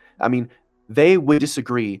Donald Trump. I mean, they would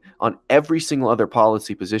disagree on every single other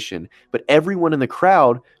policy position, but everyone in the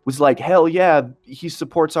crowd was like, hell yeah, he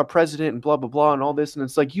supports our president and blah, blah, blah, and all this. And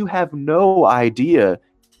it's like, you have no idea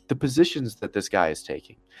the positions that this guy is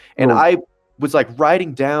taking. And I was like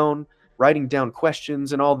writing down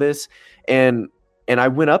questions and all this. And I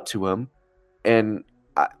went up to him and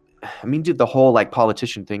I mean, did the whole like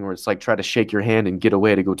politician thing where it's like try to shake your hand and get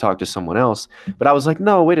away to go talk to someone else. But I was like,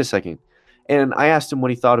 no, wait a second. And I asked him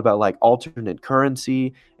what he thought about like alternate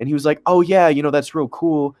currency. And he was like, oh yeah, that's real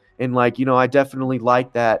cool. And like, I definitely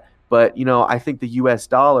like that. But, I think the US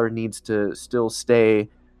dollar needs to still stay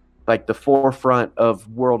like the forefront of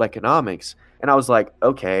world economics. And I was like,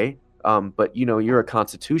 okay. But you're a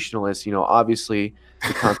constitutionalist, obviously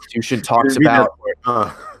the Constitution talks about,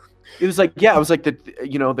 it was like, yeah, I was like,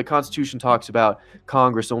 the Constitution talks about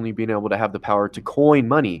Congress only being able to have the power to coin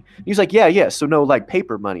money. And he was like, yeah. So no, like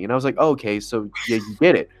paper money. And I was like, oh, okay, so yeah, you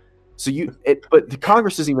get it. So but the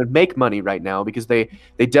Congress doesn't even make money right now because they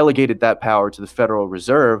delegated that power to the Federal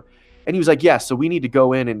Reserve. And he was like, yeah, so we need to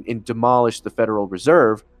go in and demolish the Federal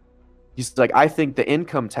Reserve. He's like, I think the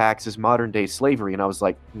income tax is modern day slavery. And I was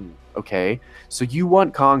like, okay, so you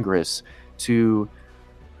want Congress to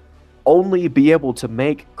only be able to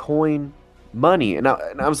make coin money. And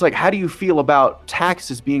I was like, how do you feel about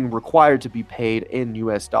taxes being required to be paid in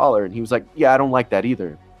US dollar? And he was like, yeah, I don't like that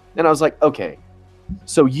either. And I was like, okay,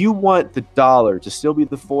 so you want the dollar to still be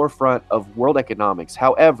the forefront of world economics.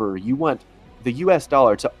 However, you want the US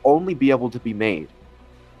dollar to only be able to be made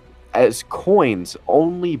as coins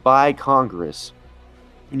only by Congress,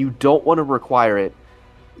 and you don't want to require it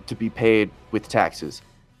to be paid with taxes.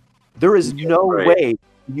 There is no way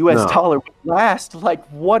the US dollar would last like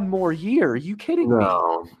one more year. Are you kidding me?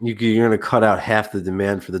 No, you're going to cut out half the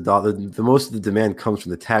demand for the dollar. The most of the demand comes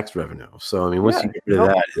from the tax revenue. So I mean, once you get rid of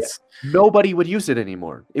that, nobody would use it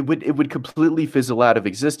anymore. It would completely fizzle out of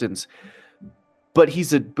existence. But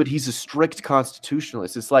he's a strict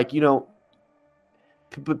constitutionalist. It's like,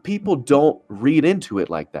 but people don't read into it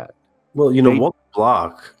like that. Well, Walter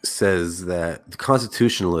Block says that the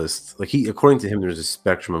constitutionalists, according to him, there's a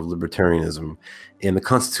spectrum of libertarianism, and the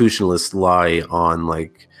constitutionalists lie on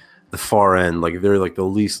like the far end, like they're like the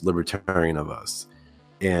least libertarian of us.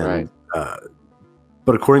 And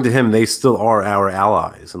but according to him, they still are our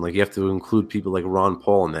allies, and like you have to include people like Ron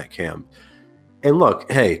Paul in that camp. And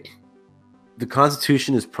look, hey, the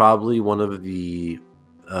Constitution is probably one of the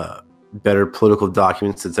better political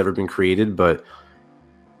documents that's ever been created, but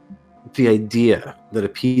the idea that a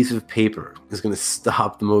piece of paper is going to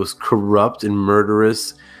stop the most corrupt and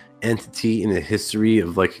murderous entity in the history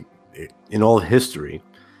of in all history,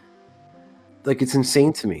 it's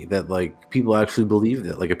insane to me that people actually believe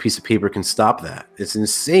that a piece of paper can stop that. It's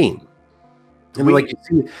insane. And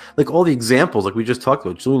you see, all the examples we just talked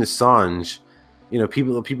about, Julian Assange,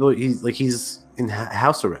 people he's in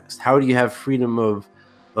house arrest. How do you have freedom of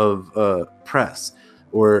press?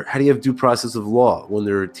 Or how do you have due process of law when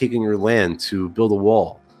they're taking your land to build a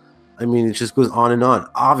wall? I mean, it just goes on and on.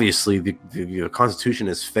 Obviously, the Constitution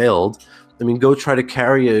has failed. I mean, go try to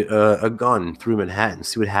carry a gun through Manhattan,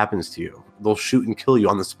 see what happens to you. They'll shoot and kill you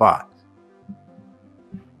on the spot.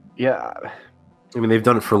 Yeah. I mean, they've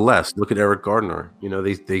done it for less. Look at Eric Gardner.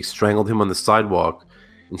 They strangled him on the sidewalk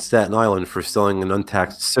in Staten Island for selling an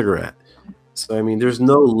untaxed cigarette. So, I mean, there's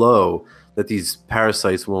no low that these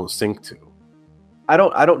parasites won't sink to. I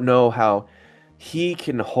don't know how he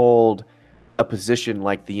can hold a position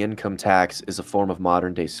like the income tax is a form of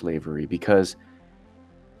modern day slavery, because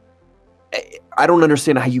I don't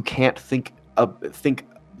understand how you can't think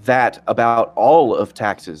that about all of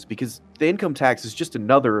taxes, because the income tax is just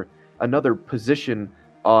another position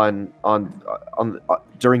on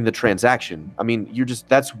during the transaction. I mean,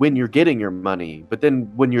 that's when you're getting your money, but then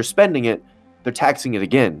when you're spending it, they're taxing it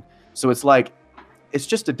again. So it's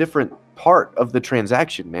just a different part of the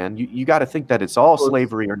transaction, man. You got to think that it's all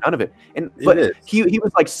slavery or none of it. But he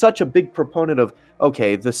was such a big proponent of,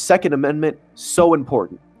 okay, the Second Amendment, so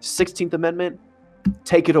important. 16th Amendment,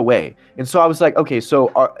 take it away. And so I was like, okay,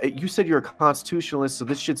 so you said you're a constitutionalist, so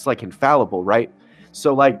this shit's infallible, right?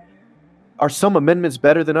 So are some amendments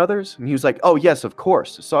better than others? And he was like, oh yes, of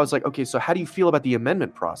course. So I was like, okay, so how do you feel about the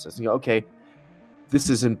amendment process? And okay, this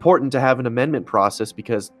is important to have an amendment process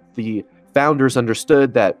because the founders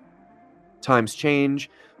understood that times change,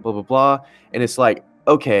 blah blah blah. And it's like,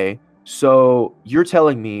 okay, so you're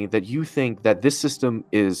telling me that you think that this system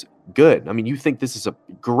is good. I mean, you think this is a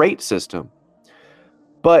great system,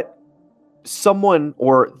 but someone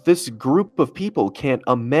or this group of people can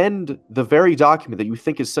amend the very document that you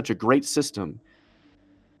think is such a great system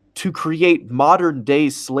to create modern day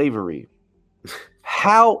slavery.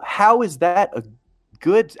 How is that a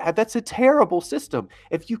good? That's a terrible system.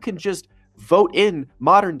 If you can just vote in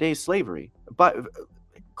modern day slavery by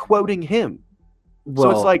quoting him, so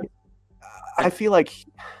it's Well, like I, I feel like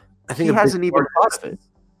I he think a big hasn't even part thought of of it.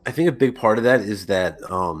 I think a big part of that is that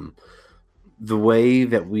the way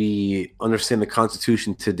that we understand the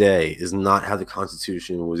Constitution today is not how the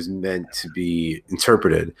Constitution was meant to be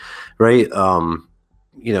interpreted, right?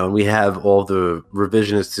 And we have all the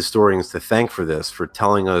revisionist historians to thank for this, for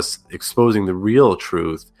telling us, exposing the real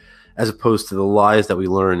truth, as opposed to the lies that we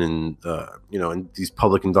learn in these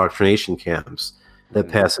public indoctrination camps that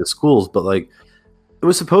pass in schools. But like, it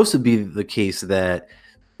was supposed to be the case that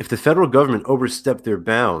if the federal government overstepped their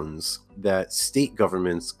bounds, that state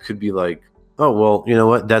governments could be like, oh, well, you know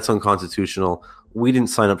what? That's unconstitutional. We didn't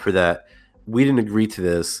sign up for that. We didn't agree to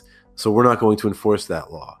this. So we're not going to enforce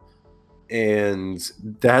that law. And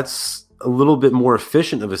that's a little bit more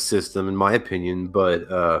efficient of a system, in my opinion. But,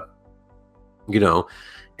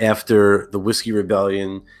 after the Whiskey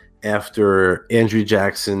Rebellion, after Andrew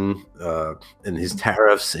Jackson and his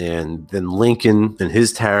tariffs, and then Lincoln and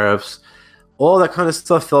his tariffs, all that kind of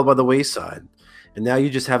stuff fell by the wayside. And now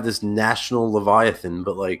you just have this national Leviathan.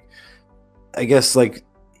 But like, I guess like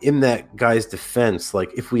in that guy's defense,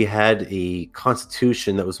 like if we had a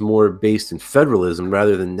constitution that was more based in federalism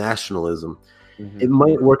rather than nationalism, it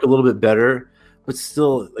might work a little bit better. But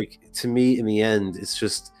still, like, to me, in the end, it's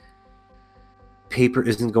just paper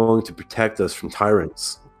isn't going to protect us from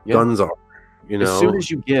tyrants. Yeah. Guns are, As soon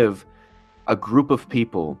as you give a group of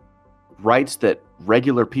people rights that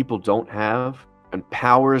regular people don't have and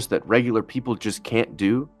powers that regular people just can't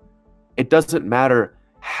do, it doesn't matter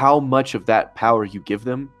how much of that power you give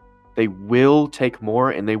them, they will take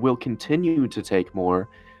more, and they will continue to take more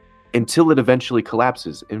until it eventually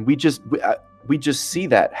collapses. And we just see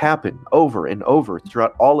that happen over and over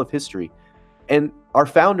throughout all of history. And our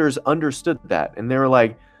founders understood that, and they were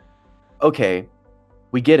like, okay,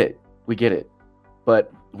 we get it,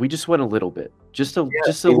 but we just went a little bit, just a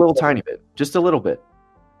little tiny bit, just a little bit.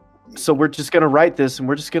 So we're just gonna write this, and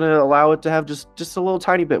we're just gonna allow it to have just a little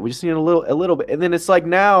tiny bit. We just need a little bit, and then it's like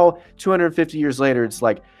now, 250 years later, it's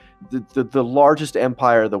like the largest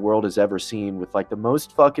empire the world has ever seen, with like the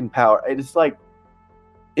most fucking power. It's like,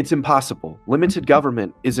 it's impossible. Limited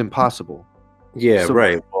government is impossible. Yeah, so,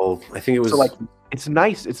 right. Well, I think it was like, it's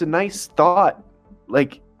nice. It's a nice thought,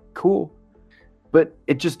 like, cool, but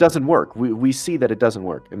it just doesn't work. We see that it doesn't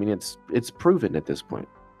work. I mean, it's proven at this point.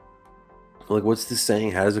 Like, what's the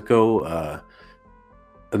saying? How does it go? A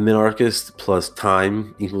minarchist plus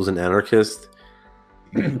time equals an anarchist.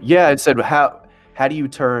 Yeah, it said, how do you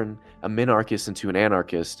turn a minarchist into an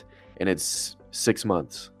anarchist? And it's 6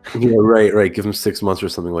 months. Yeah, right. Give him 6 months or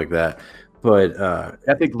something like that. But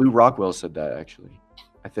I think Lou Rockwell said that, actually.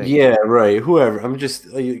 I think. Yeah, right. Whoever. I'm just,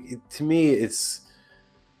 to me, it's,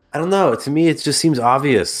 I don't know. To me, it just seems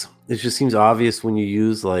obvious. It just seems obvious when you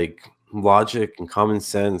use like logic and common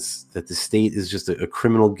sense that the state is just a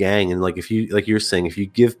criminal gang. And like, if you, like you're saying, if you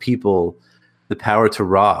give people the power to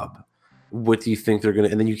rob, what do you think they're gonna?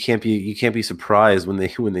 And then you can't be surprised when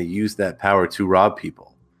they use that power to rob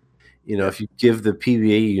people. If you give the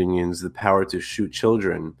PBA unions the power to shoot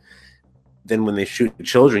children, then when they shoot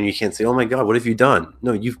children, you can't say, "Oh my God, what have you done?"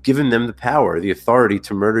 No, you've given them the power, the authority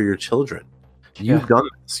to murder your children. You've done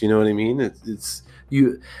this. You know what I mean? It's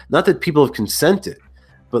you. Not that people have consented,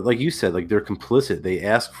 but like you said, like they're complicit. They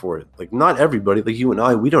ask for it. Like not everybody, like you and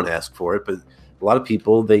I, we don't ask for it, but a lot of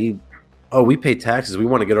people, we pay taxes. We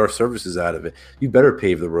want to get our services out of it. You better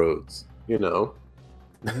pave the roads.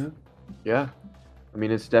 Mm-hmm. Yeah, I mean,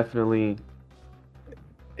 it's definitely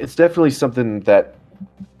something that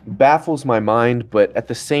baffles my mind, but at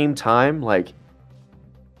the same time, like,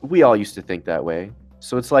 we all used to think that way.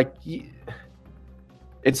 So it's like,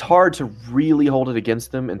 it's hard to really hold it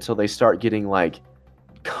against them until they start getting like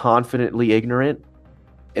confidently ignorant,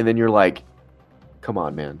 and then you're like, come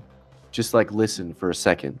on, man, just like listen for a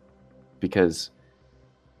second. Because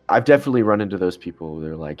I've definitely run into those people.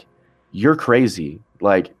 They're like, you're crazy.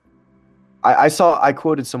 Like, I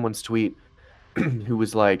quoted someone's tweet who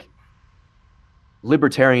was like,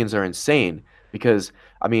 libertarians are insane because,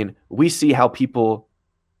 I mean, we see how people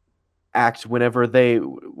act whenever they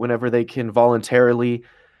can voluntarily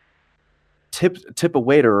tip a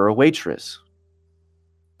waiter or a waitress.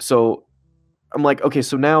 So I'm like, okay,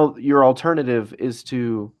 so now your alternative is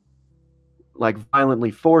to like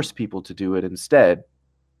violently force people to do it instead.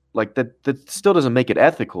 Like that still doesn't make it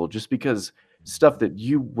ethical just because stuff that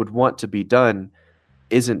you would want to be done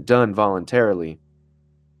isn't done voluntarily.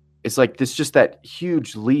 It's like this just that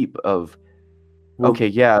huge leap of Well, okay,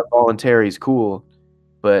 yeah, voluntary is cool,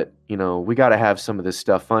 but you know, we got to have some of this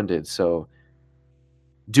stuff funded. So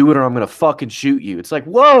do it or I'm gonna fucking shoot you. It's like,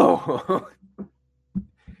 whoa.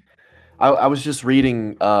 I was just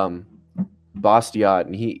reading Bastiat,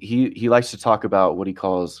 and he likes to talk about what he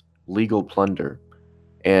calls legal plunder,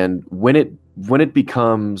 and when it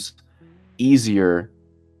becomes easier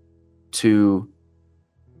to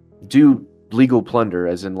do legal plunder,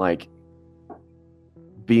 as in like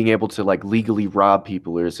being able to like legally rob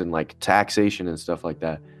people, or as in like taxation and stuff like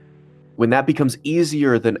that, when that becomes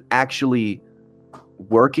easier than actually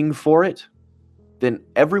working for it, then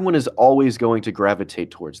everyone is always going to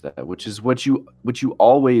gravitate towards that, which is what you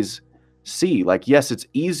always see. Like, yes, it's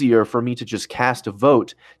easier for me to just cast a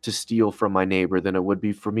vote to steal from my neighbor than it would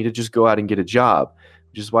be for me to just go out and get a job,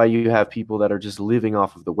 which is why you have people that are just living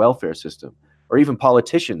off of the welfare system, or even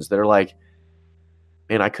politicians that are like,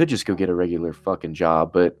 man, I could just go get a regular fucking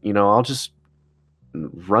job, but you know, I'll just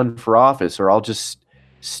run for office, or I'll just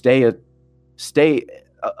stay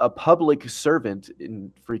a public servant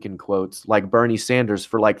in freaking quotes like Bernie Sanders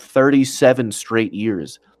for like 37 straight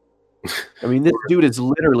years. I mean, this dude has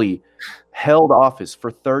literally held office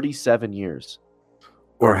for 37 years.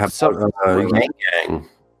 or how something about like that. Yang Gang?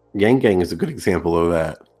 Yang Gang is a good example of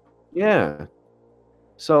that. Yeah.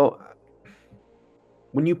 So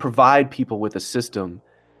when you provide people with a system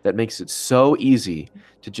that makes it so easy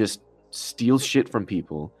to just steal shit from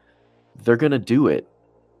people, they're going to do it.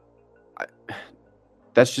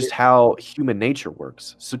 That's just how human nature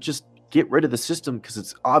works. So just get rid of the system because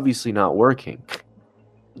it's obviously not working.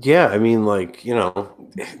 Yeah, I mean, like,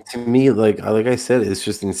 to me, like I said, it's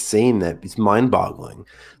just insane that it's mind-boggling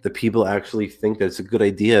that people actually think that it's a good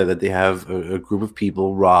idea that they have a group of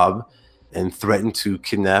people rob and threaten to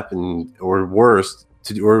kidnap and or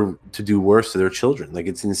to do worse to their children. Like,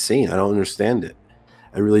 it's insane. I don't understand it.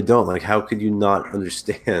 I really don't. Like, how could you not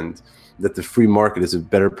understand that the free market is a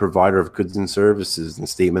better provider of goods and services than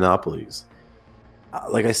state monopolies?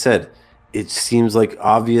 Like I said, it seems like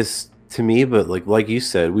obvious to me, but like you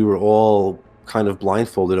said, we were all kind of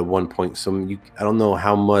blindfolded at one point. So I don't know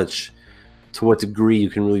how much, to what degree you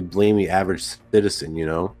can really blame the average citizen.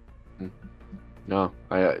 No,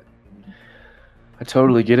 I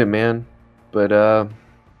totally get it, man. But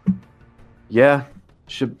yeah,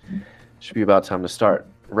 should be about time to start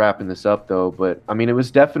wrapping this up, though. But I mean, it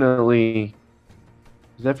was definitely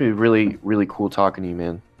really really cool talking to you,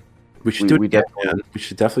 man. We should do it again, man. We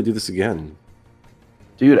should definitely do this again.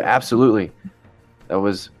 Dude, absolutely. That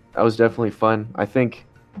was definitely fun. I think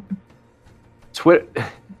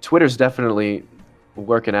Twitter's definitely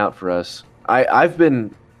working out for us. I've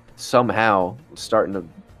been somehow starting to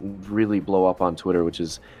really blow up on Twitter, which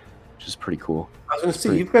is pretty cool. I was gonna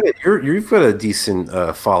say you've got a decent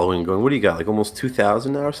following going. What do you got? Like almost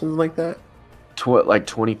 2,000 now or something like that? Like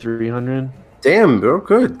 2,300. Damn, bro.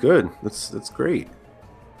 Good. That's great.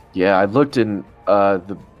 Yeah, I looked in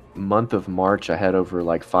the month of March. I had over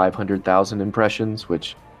like 500,000 impressions,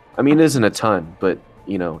 which I mean isn't a ton, but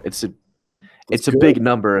you know, it's a big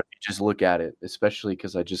number if you just look at it, especially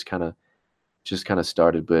because I just kind of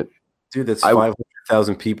started. But dude, that's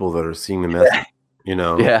 500,000 people that are seeing the message.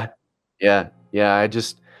 Yeah.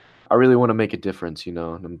 I really want to make a difference, and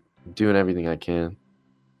I'm doing everything I can.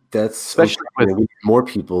 That's especially with we need more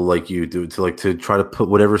people like you to try to put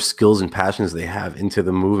whatever skills and passions they have into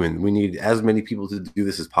the movement. We need as many people to do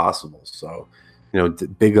this as possible. So,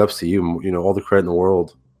 big ups to you. All the credit in the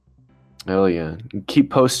world. Hell yeah! Keep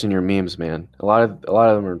posting your memes, man. A lot of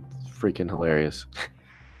them are freaking hilarious.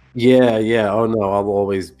 Yeah. Oh no, I'll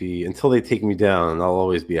always be, until they take me down. I'll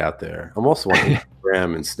always be out there. I'm also on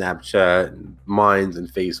Instagram and Snapchat and Minds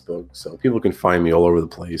and Facebook, so people can find me all over the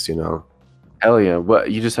place. Hell yeah!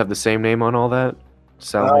 What, you just have the same name on all that?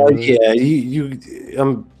 Sal yeah,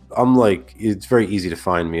 I'm like, it's very easy to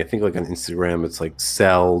find me. I think like on Instagram it's like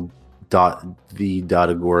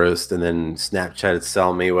Sal.the.agorist, and then Snapchat it's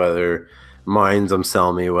Sal Mayweather. Minds I'm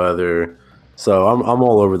Sal Mayweather. So I'm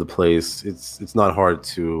all over the place. It's not hard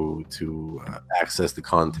to access the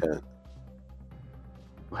content.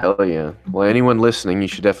 Hell yeah! Well, anyone listening, you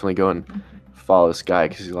should definitely go and follow this guy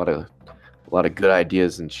because he's a lot of good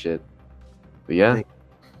ideas and shit. But yeah,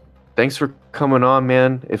 thanks for coming on,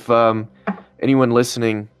 man. If anyone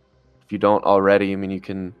listening, if you don't already, I mean, you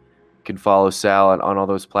can follow Sal on all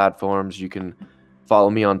those platforms. You can follow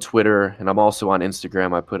me on Twitter, and I'm also on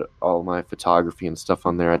Instagram. I put all my photography and stuff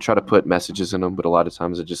on there. I try to put messages in them, but a lot of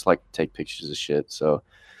times I just like to take pictures of shit. So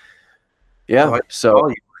yeah. Oh,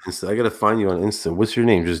 I gotta find you on Insta. What's your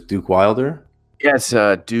name? Just Duke Wilder? Yeah, it's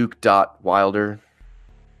Duke.Wilder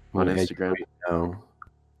on Instagram.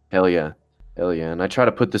 Hell yeah. And I try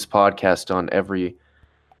to put this podcast on every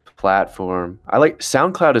platform. I like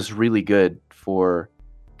SoundCloud is really good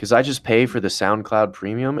because I just pay for the SoundCloud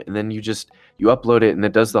premium, and then you upload it and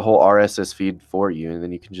it does the whole RSS feed for you, and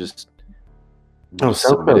then you can just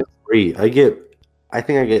SoundCloud is great. I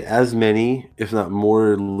think I get as many, if not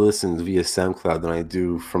more, listens via SoundCloud than I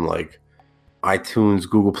do from like iTunes,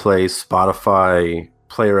 Google Play, Spotify,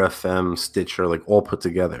 Player FM, Stitcher, like all put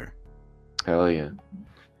together. Hell yeah.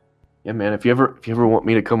 Yeah, man. If you ever want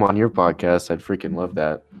me to come on your podcast, I'd freaking love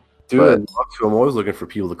that. Dude, I'd love to. I'm always looking for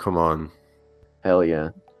people to come on. Hell yeah.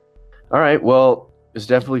 All right. Well, it's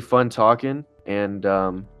definitely fun talking, and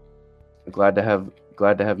I'm glad to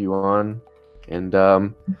have you on, and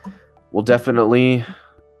we'll definitely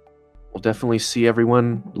see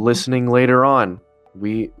everyone listening later on.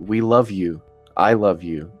 We love you. I love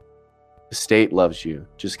you. The state loves you.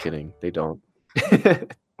 Just kidding. They don't.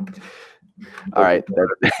 All right.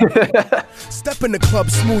 Step in the club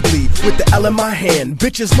smoothly with the L in my hand.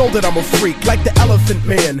 Bitches know that I'm a freak like the Elephant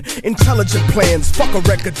Man. Intelligent plans, fuck a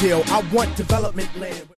record deal. I want development land.